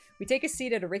teenager. We take a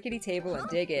seat at a rickety table and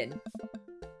dig in.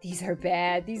 These are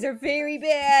bad. These are very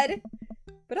bad.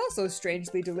 But also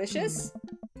strangely delicious.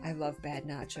 I love bad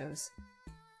nachos.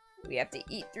 We have to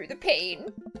eat through the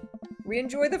pain. We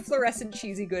enjoy the fluorescent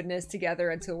cheesy goodness together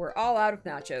until we're all out of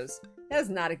nachos. That is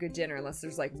not a good dinner unless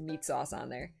there's like meat sauce on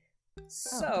there.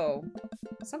 So,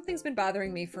 something's been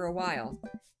bothering me for a while.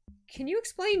 Can you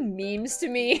explain memes to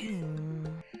me?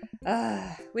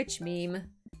 Which meme?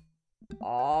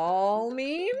 All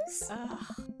memes?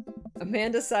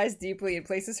 Amanda sighs deeply and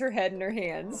places her head in her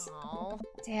hands.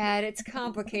 Dad, it's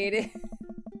complicated.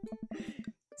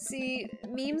 See,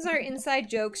 memes are inside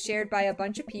jokes shared by a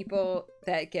bunch of people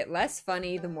that get less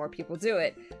funny the more people do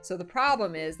it. So the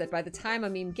problem is that by the time a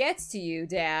meme gets to you,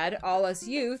 Dad, all us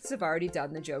youths have already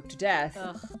done the joke to death.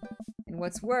 And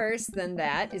what's worse than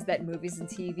that is that movies and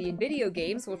TV and video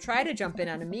games will try to jump in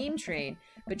on a meme train,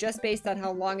 but just based on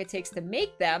how long it takes to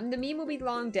make them, the meme will be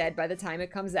long dead by the time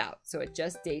it comes out. So it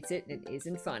just dates it and it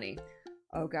isn't funny.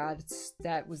 Oh god,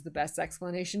 that was the best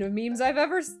explanation of memes I've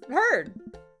ever heard.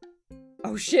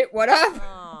 Oh shit, what up?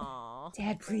 Aww.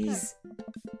 Dad, please.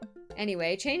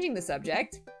 Anyway, changing the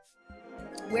subject.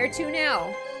 Where to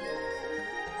now?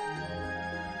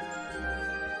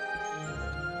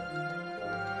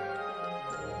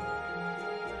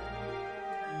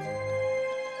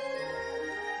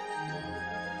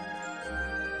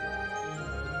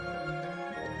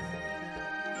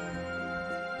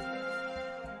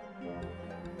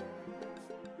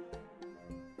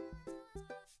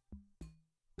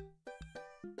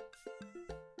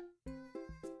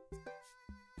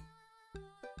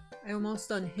 I almost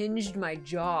unhinged my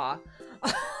jaw.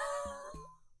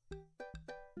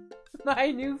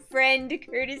 My new friend,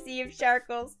 courtesy of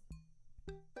Sharkles.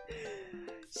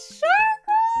 Sharkles!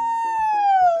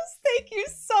 Thank you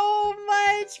so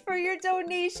much for your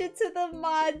donation to the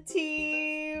mod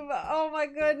team. Oh my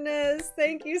goodness.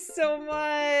 Thank you so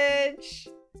much.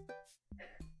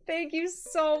 Thank you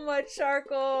so much,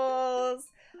 Sharkles.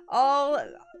 All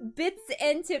bits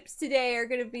and tips today are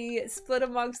going to be split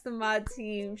amongst the mod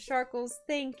team. Sharkles,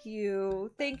 thank you.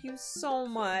 Thank you so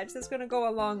much. That's going to go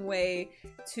a long way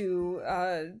to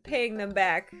paying them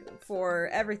back for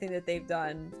everything that they've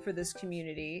done for this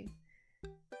community.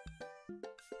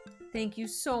 Thank you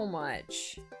so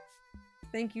much.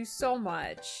 Thank you so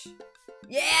much.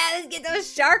 Yeah, let's get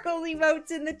those Sharkles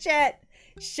emotes in the chat.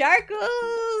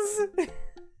 Sharkles!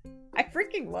 I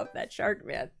freaking love that shark,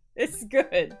 man. It's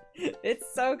good.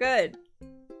 It's so good.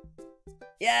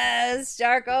 Yes,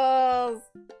 Sharkles!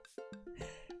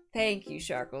 Thank you,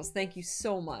 Sharkles. Thank you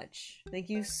so much. Thank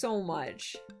you so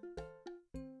much.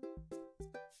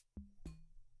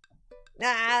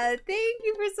 Ah, thank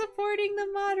you for supporting the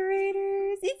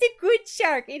moderators. It's a good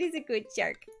shark. It is a good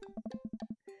shark.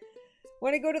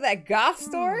 Want to go to that goth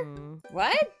store?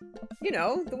 What? You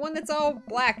know, the one that's all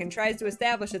black and tries to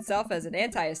establish itself as an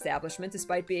anti-establishment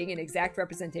despite being an exact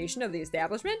representation of the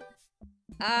establishment?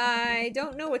 I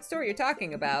don't know what store you're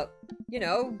talking about. You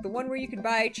know, the one where you can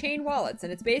buy chain wallets,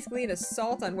 and it's basically an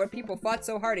assault on what people fought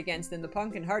so hard against in the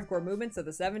punk and hardcore movements of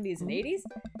the 70s and 80s?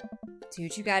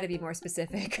 Dude, you gotta be more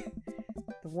specific.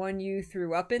 The one you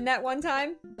threw up in that one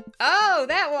time? Oh,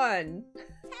 that one!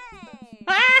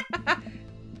 Hey!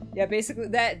 Yeah, basically,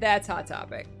 that's Hot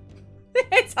Topic.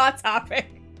 It's Hot Topic.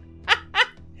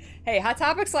 Hey, Hot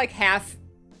Topic's like half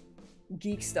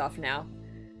geek stuff now.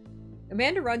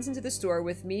 Amanda runs into the store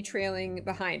with me trailing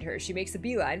behind her. She makes a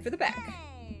beeline for the back.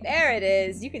 Hey! There it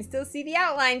is. You can still see the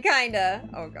outline, kinda.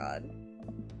 Oh, God.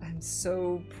 I'm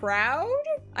so proud.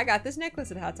 I got this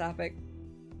necklace at Hot Topic.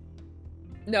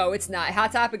 No, it's not.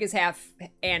 Hot Topic is half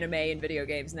anime and video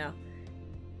games now.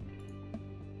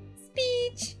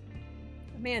 Speech!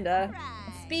 Amanda.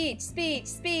 Right. Speech, speech,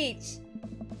 speech!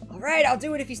 Alright, I'll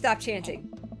do it if you stop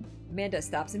chanting. Amanda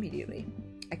stops immediately.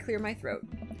 I clear my throat.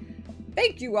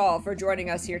 Thank you all for joining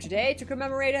us here today to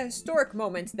commemorate a historic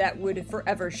moment that would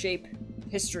forever shape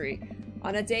history.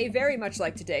 On a day very much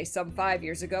like today, some 5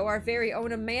 years ago, our very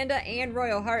own Amanda Ann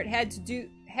Royal Hart had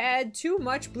had too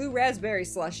much blue raspberry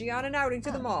slushy on an outing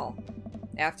to the mall.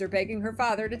 After begging her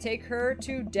father to take her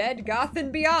to Dead Goth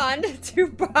and Beyond to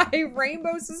buy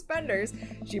rainbow suspenders,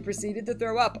 she proceeded to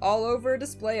throw up all over a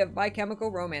display of My Chemical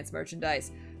Romance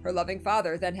merchandise. Her loving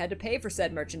father then had to pay for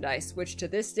said merchandise, which to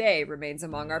this day remains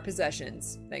among our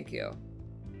possessions. Thank you.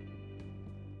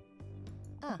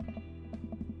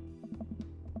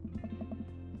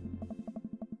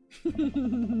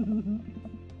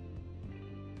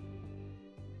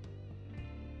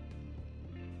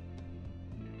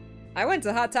 I went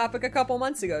to Hot Topic a couple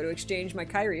months ago to exchange my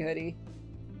Kyrie hoodie.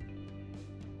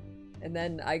 And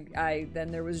then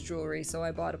then there was jewelry, so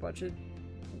I bought a bunch of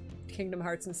Kingdom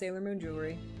Hearts and Sailor Moon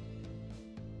jewelry.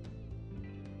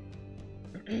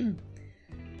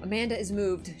 Amanda is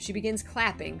moved. She begins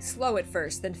clapping, slow at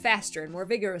first, then faster and more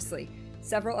vigorously.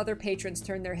 Several other patrons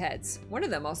turn their heads. One of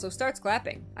them also starts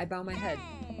clapping. I bow my head.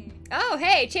 Oh,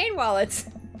 hey, chain wallets!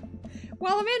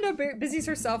 While Amanda busies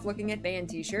herself looking at band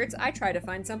t-shirts, I try to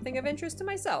find something of interest to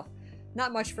myself.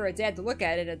 Not much for a dad to look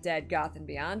at in a Dead Goth and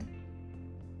Beyond.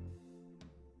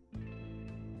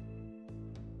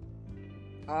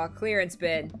 Aw, clearance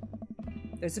bin.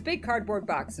 There's a big cardboard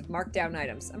box of marked down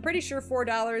items. I'm pretty sure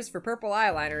 $4 for purple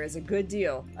eyeliner is a good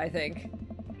deal, I think.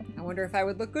 I wonder if I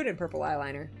would look good in purple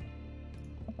eyeliner.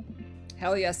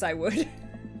 Hell yes, I would.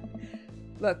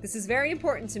 Look, this is very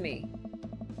important to me.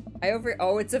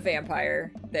 Oh, it's a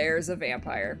vampire. There's a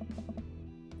vampire.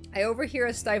 I overhear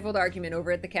a stifled argument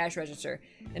over at the cash register.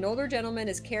 An older gentleman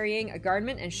is carrying a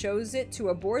garment and shows it to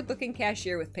a bored-looking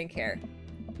cashier with pink hair.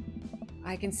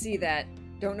 I can see that.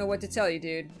 Don't know what to tell you,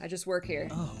 dude. I just work here.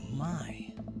 Oh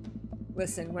my.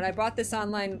 Listen, when I bought this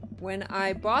online,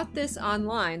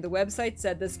 the website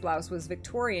said this blouse was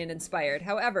Victorian inspired.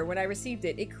 However, when I received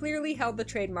it, it clearly held the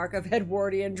trademark of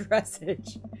Edwardian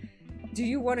dressage. Do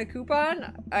you want a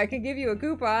coupon? I can give you a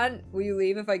coupon. Will you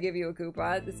leave if I give you a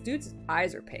coupon? This dude's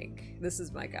eyes are pink. This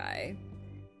is my guy.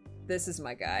 This is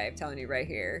my guy, I'm telling you right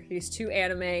here. He's too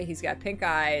anime, he's got pink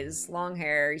eyes, long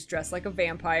hair, he's dressed like a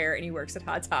vampire, and he works at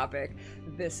Hot Topic.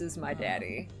 This is my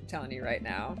daddy, I'm telling you right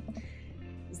now.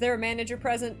 Is there a manager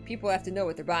present? People have to know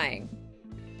what they're buying.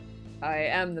 I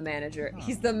am the manager.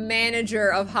 He's the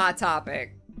manager of Hot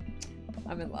Topic.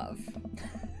 I'm in love.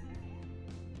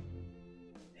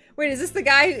 Wait, is this the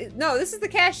guy? No, this is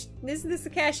the isn't this the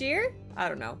cashier? I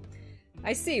don't know.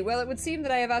 I see. Well, it would seem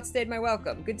that I have outstayed my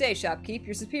welcome. Good day, shopkeep.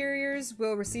 Your superiors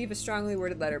will receive a strongly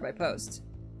worded letter by post.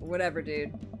 Whatever,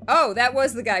 dude. Oh, that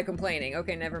was the guy complaining.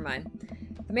 Okay, never mind.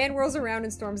 The man whirls around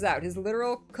and storms out, his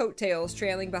literal coattails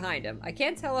trailing behind him. I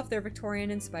can't tell if they're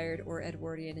Victorian-inspired or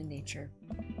Edwardian in nature.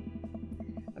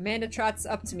 Amanda trots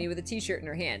up to me with a t-shirt in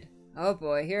her hand. Oh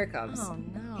boy, here it comes. Oh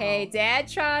no. Hey, Dad,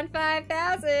 Tron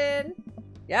 5000!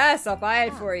 Yes, I'll buy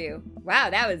it for you.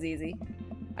 Wow, that was easy.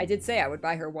 I did say I would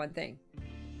buy her one thing.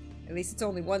 At least it's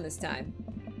only one this time.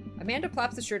 Amanda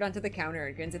plops the shirt onto the counter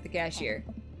and grins at the cashier.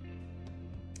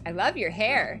 I love your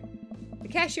hair. The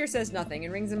cashier says nothing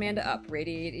and rings Amanda up,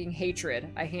 radiating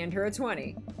hatred. I hand her a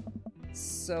 20.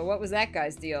 So what was that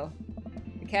guy's deal?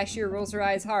 The cashier rolls her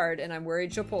eyes hard, and I'm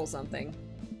worried she'll pull something.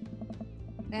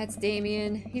 That's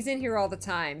Damien. He's in here all the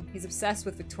time. He's obsessed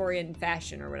with Victorian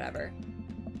fashion or whatever.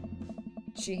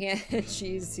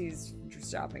 He's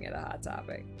shopping at a Hot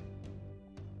Topic.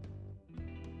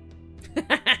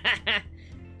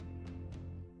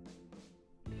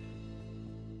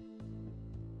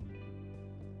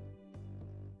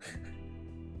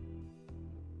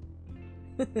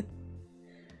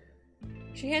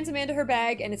 She hands Amanda her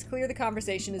bag, and it's clear the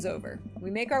conversation is over. We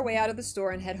make our way out of the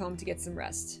store and head home to get some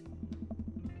rest.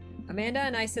 Amanda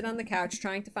and I sit on the couch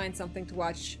trying to find something to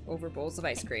watch over bowls of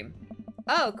ice cream.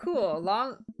 Oh, cool.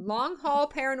 Long Haul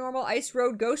Paranormal Ice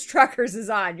Road Ghost Truckers is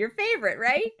on. Your favorite,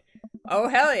 right? Oh,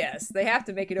 hell yes. They have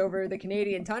to make it over the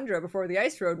Canadian tundra before the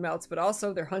ice road melts, but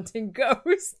also they're hunting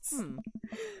ghosts.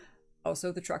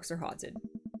 Also, the trucks are haunted.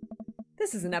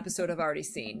 This is an episode I've already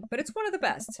seen, but it's one of the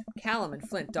best. Callum and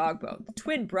Flint Dogbone, the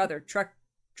twin brother truck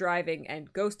driving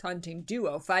and ghost hunting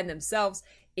duo, find themselves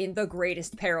in the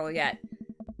greatest peril yet.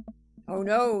 Oh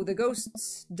no, the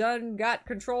ghosts done got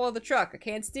control of the truck. I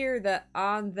can't steer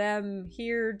on them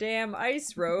here damn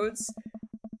ice roads.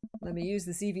 Let me use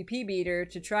this EVP meter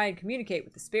to try and communicate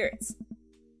with the spirits.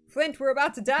 Flint, we're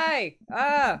about to die!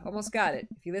 Ah, almost got it.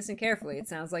 If you listen carefully, it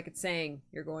sounds like it's saying,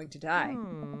 you're going to die.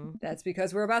 That's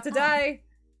because we're about to die!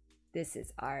 This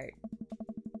is art.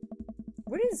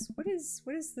 What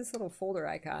is this little folder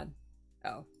icon?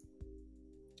 Oh.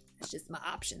 It's just my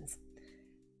options.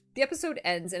 The episode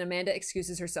ends and Amanda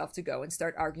excuses herself to go and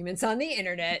start arguments on the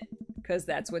internet, because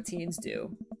that's what teens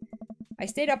do. I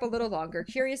stayed up a little longer,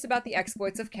 curious about the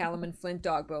exploits of Callum and Flint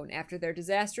Dogbone after their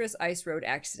disastrous ice road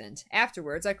accident.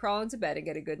 Afterwards, I crawl into bed and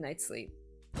get a good night's sleep.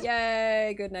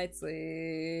 Yay, good night's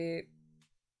sleep.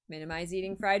 Minimize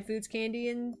eating fried foods, candy,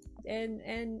 and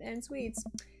sweets.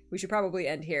 We should probably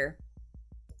end here.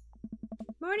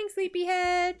 Morning,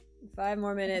 sleepyhead. 5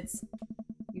 more minutes.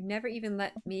 You never even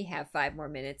let me have 5 more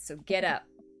minutes, so get up.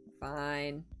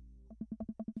 Fine.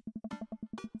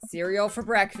 Cereal for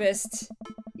breakfast.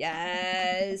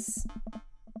 Yes.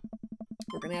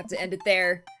 We're gonna have to end it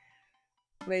there,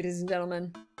 ladies and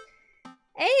gentlemen.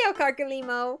 Hey, El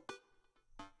Carcalimo.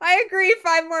 I agree,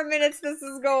 5 more minutes, this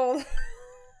is gold.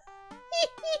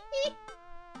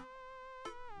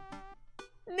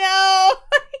 No!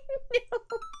 No!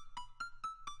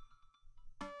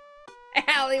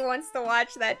 Allie wants to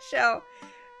watch that show.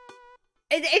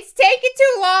 It's taken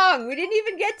too long! We didn't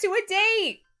even get to a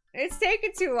date! It's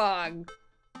taken too long.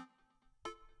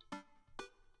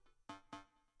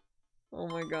 Oh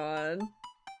my god.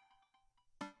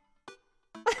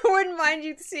 I wouldn't mind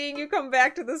seeing you come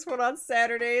back to this one on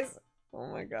Saturdays. Oh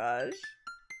my gosh.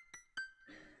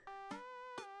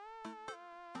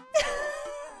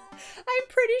 I'm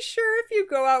pretty sure if you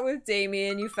go out with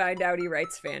Damien, you find out he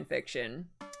writes fan fiction.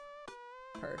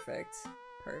 Perfect.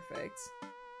 Perfect.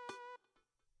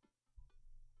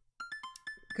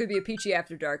 Could be a Peachy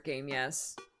After Dark game,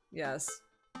 yes. Yes.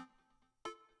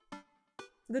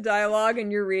 The dialogue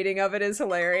and your reading of it is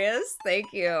hilarious. Thank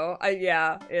you.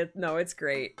 Yeah, no, it's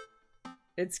great.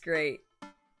 It's great.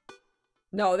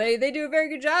 No, they do a very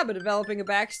good job of developing a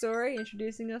backstory,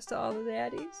 introducing us to all the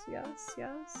daddies. Yes,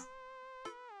 yes.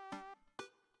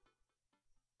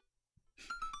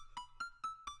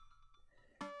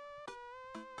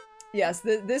 Yes,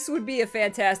 this would be a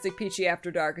fantastic Peachy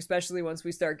After Dark, especially once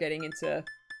we start getting into,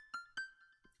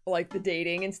 like, the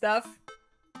dating and stuff.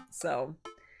 So,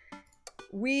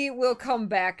 we will come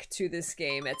back to this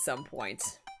game at some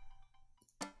point.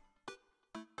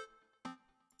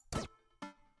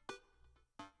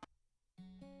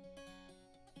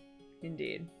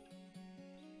 Indeed.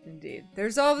 Indeed.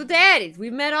 There's all the daddies!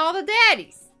 We've met all the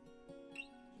daddies!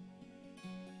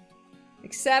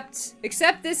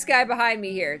 Except this guy behind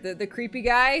me here, the creepy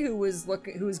guy who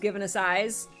was giving us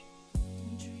eyes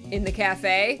in the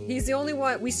cafe. He's the only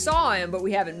one we saw him, but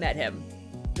we haven't met him.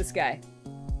 This guy,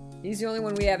 he's the only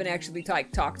one we haven't actually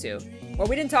talked to. Well,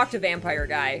 we didn't talk to Vampire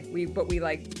Guy. We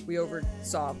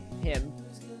oversaw him.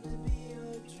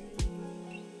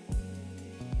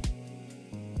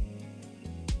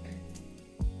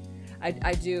 I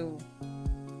do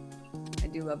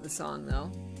love the song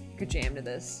though. Could jam to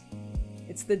this.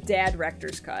 It's the Dad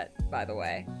Rector's cut, by the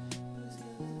way.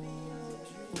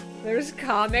 There's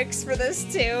comics for this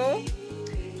too.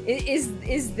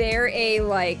 Is there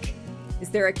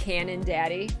a canon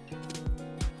daddy?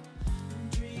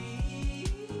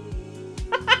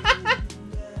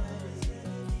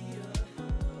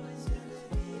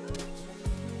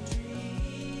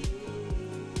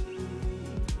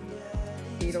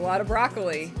 Eat a lot of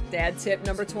broccoli. Dad tip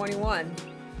number 21.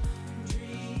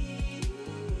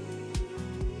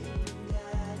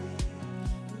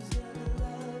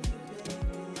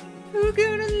 Who's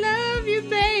gonna love you,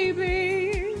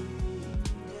 baby?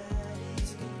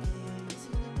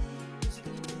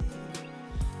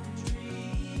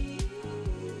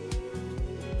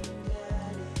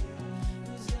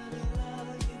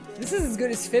 This is as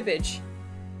good as Fibbage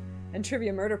and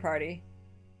Trivia Murder Party.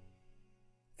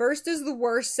 First is the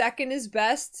worst, second is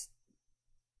best,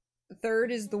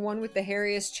 third is the one with the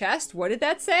hairiest chest. What did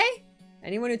that say?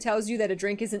 Anyone who tells you that a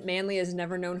drink isn't manly has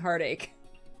never known heartache.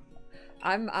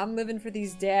 I'm living for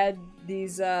these dad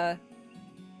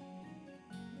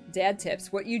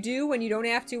tips. What you do when you don't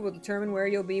have to will determine where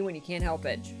you'll be when you can't help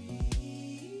it.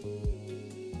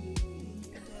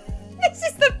 This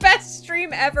is the best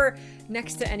stream ever.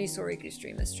 Next to any Soriku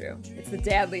stream, that's true. It's the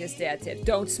dadliest dad tip.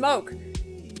 Don't smoke.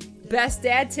 Best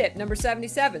dad tip, number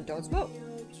 77. Don't smoke.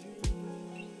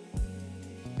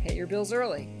 Pay your bills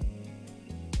early.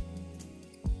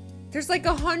 There's like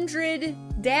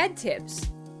 100 dad tips.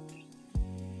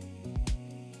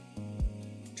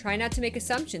 Try not to make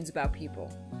assumptions about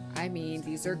people. I mean,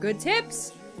 these are good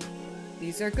tips.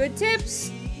 These are good tips.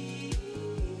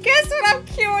 Guess what I'm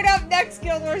queuing up next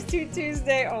Guild Wars 2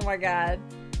 Tuesday? Oh my god.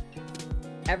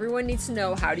 Everyone needs to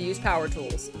know how to use power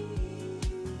tools.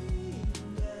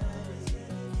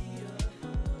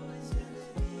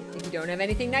 If you don't have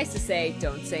anything nice to say,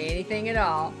 don't say anything at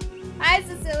all. Hi,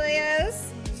 Cecilius!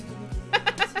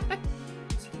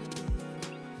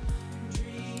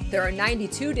 There are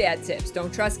 92 dad tips.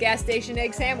 Don't trust gas station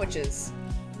egg sandwiches.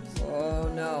 Oh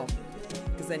no.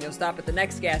 Because then you'll stop at the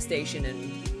next gas station and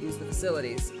use the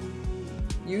facilities.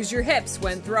 Use your hips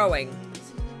when throwing.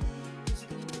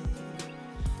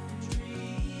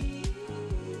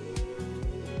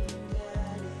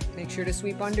 Make sure to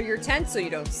sweep under your tent so you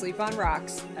don't sleep on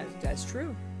rocks. That's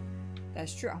true.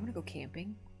 That's true. I want to go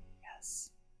camping. Yes.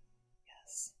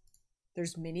 Yes.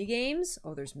 There's mini games?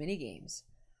 Oh, there's mini games.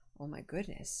 Oh my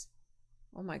goodness.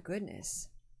 Oh my goodness.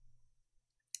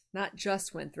 Not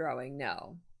just when throwing.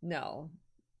 No. No.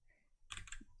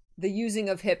 The using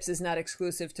of hips is not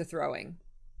exclusive to throwing.